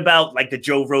thinking about like the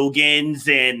Joe Rogans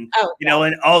and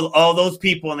and all those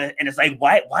people, and it's like,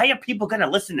 why are people gonna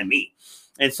listen to me?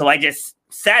 And so I just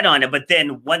sat on it. But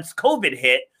then once COVID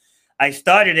hit, I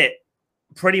started it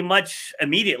pretty much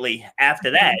immediately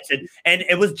after that. And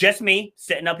it was just me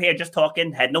sitting up here just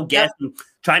talking, had no guests, and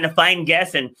trying to find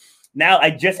guests. And now I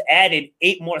just added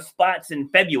 8 more spots in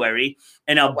February,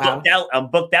 and I'm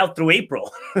booked out through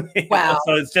April. Wow.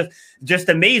 So it's just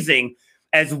amazing,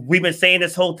 as we've been saying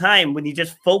this whole time, when you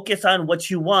just focus on what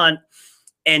you want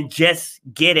and just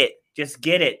get it,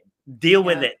 deal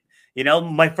with it.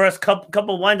 My first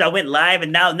couple ones, I went live,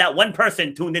 and now not one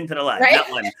person tuned into the live. Right?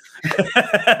 Not one.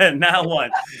 Not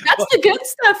one. That's the good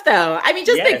stuff, though. I mean,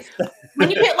 just think, when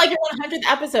you hit like your 100th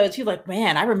episodes, you're like,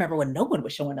 man, I remember when no one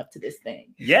was showing up to this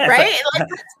thing. Yeah. Right?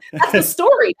 That's the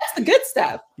story. That's the good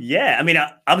stuff. Yeah. I mean,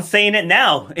 I'm saying it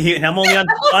now. I'm only on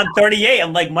 38.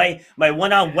 I'm like, my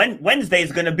one on Wednesday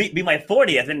is going to be my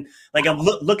 40th. And like, I'm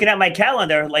looking at my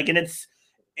calendar, like, and it's,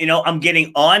 I'm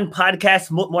getting on podcasts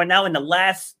more now. In the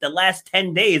last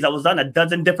 10 days, I was on a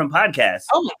dozen different podcasts.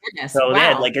 Oh my goodness! So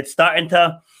like it's starting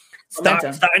to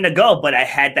go, but I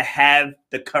had to have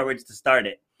the courage to start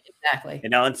it. Exactly.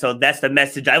 And so that's the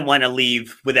message I want to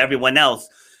leave with everyone else.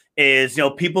 Is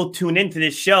people tune into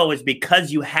this show is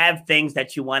because you have things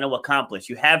that you want to accomplish.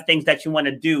 You have things that you want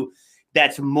to do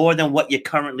that's more than what you're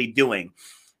currently doing.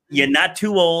 You're not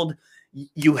too old.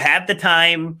 You have the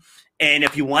time. And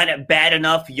if you want it bad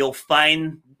enough, you'll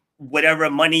find whatever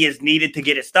money is needed to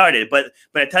get it started. But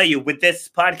I tell you, with this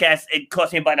podcast, it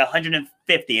cost me about $150,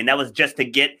 and that was just to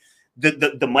get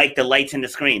the mic, the lights, and the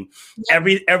screen.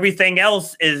 Yep. Everything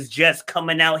else is just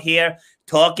coming out here,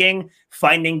 talking,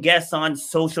 finding guests on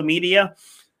social media,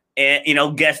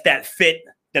 and guests that fit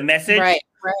the message. Right.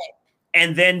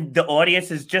 And then the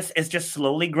audience is just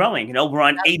slowly growing. We're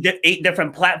on eight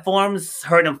different platforms,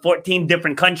 heard in 14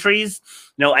 different countries.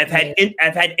 I've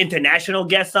had international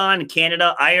guests on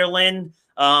Canada, Ireland,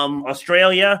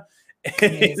 Australia.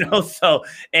 So,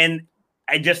 and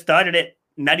I just started it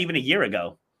not even a year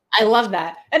ago. I love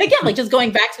that. And again, like just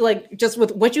going back to like just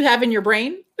with what you have in your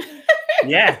brain.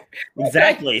 Yeah,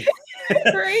 exactly.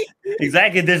 Right.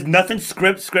 Exactly. There's nothing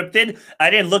scripted. I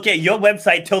didn't look at your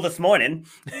website till this morning.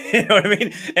 You know what I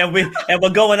mean? And we're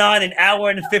going on an hour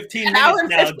and 15 minutes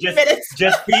now,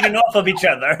 just feeding off of each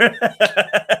other. This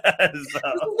is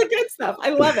the good stuff.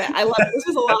 I love it. This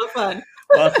was a lot of fun.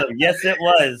 Awesome. Yes, it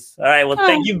was. All right. Well,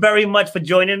 thank you very much for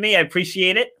joining me. I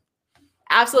appreciate it.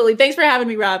 Absolutely. Thanks for having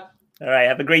me, Rob. All right.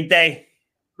 Have a great day.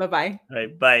 Bye-bye. All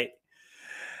right. Bye.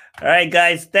 All right,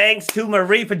 guys. Thanks to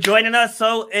Marie for joining us.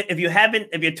 So if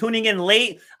you're tuning in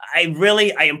late, I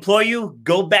implore you,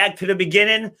 go back to the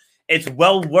beginning. It's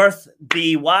well worth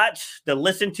the watch, the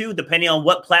listen to, depending on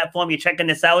what platform you're checking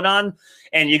this out on.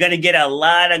 And you're going to get a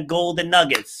lot of golden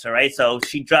nuggets. All right. So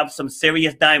she dropped some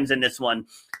serious dimes in this one.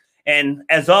 And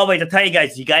as always, I tell you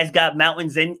guys got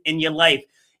mountains in your life.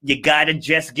 You got to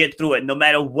just get through it. No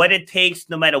matter what it takes,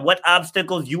 no matter what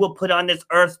obstacles, you were put on this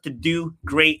earth to do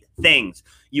great things.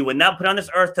 You were not put on this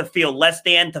earth to feel less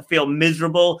than, to feel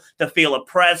miserable, to feel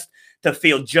oppressed, to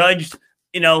feel judged,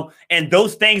 and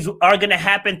those things are going to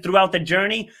happen throughout the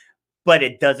journey, but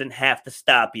it doesn't have to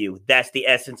stop you. That's the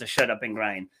essence of Shut Up and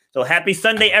Grind. So happy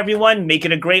Sunday, everyone. Make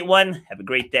it a great one. Have a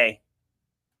great day.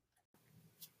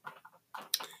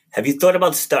 Have you thought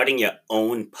about starting your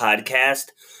own podcast?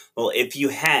 Well, if you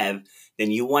have,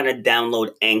 then you want to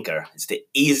download Anchor. It's the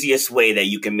easiest way that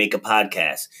you can make a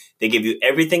podcast. They give you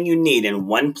everything you need in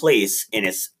one place, and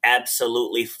it's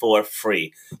absolutely for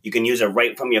free. You can use it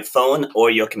right from your phone or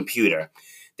your computer.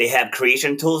 They have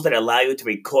creation tools that allow you to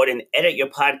record and edit your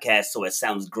podcast so it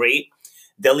sounds great.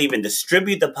 They'll even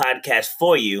distribute the podcast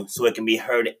for you so it can be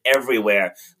heard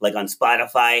everywhere, like on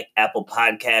Spotify, Apple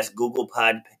Podcasts, Google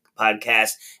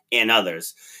Podcasts, and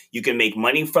others. You can make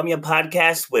money from your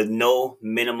podcast with no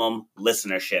minimum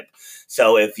listenership.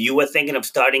 So if you were thinking of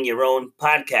starting your own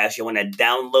podcast, you want to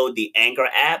download the Anchor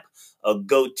app or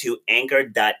go to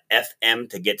anchor.fm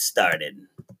to get started.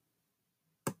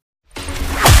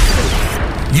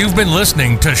 You've been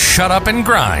listening to Shut Up and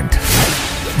Grind.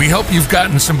 We hope you've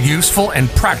gotten some useful and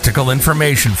practical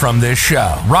information from this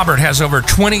show. Robert has over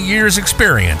 20 years'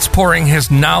 experience pouring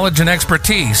his knowledge and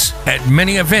expertise at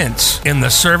many events in the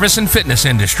service and fitness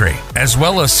industry, as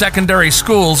well as secondary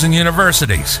schools and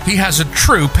universities. He has a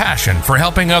true passion for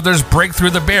helping others break through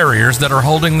the barriers that are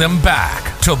holding them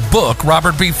back. To book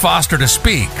Robert B. Foster to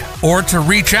speak or to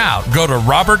reach out, go to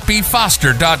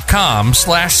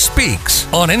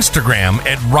robertbfoster.com/speaks, on Instagram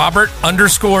at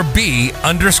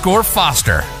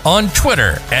Robert_B_Foster, on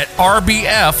Twitter at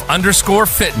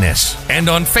RBF_fitness, and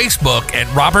on Facebook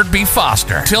at Robert B.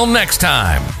 Foster. Till next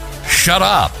time, shut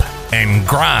up and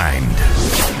grind.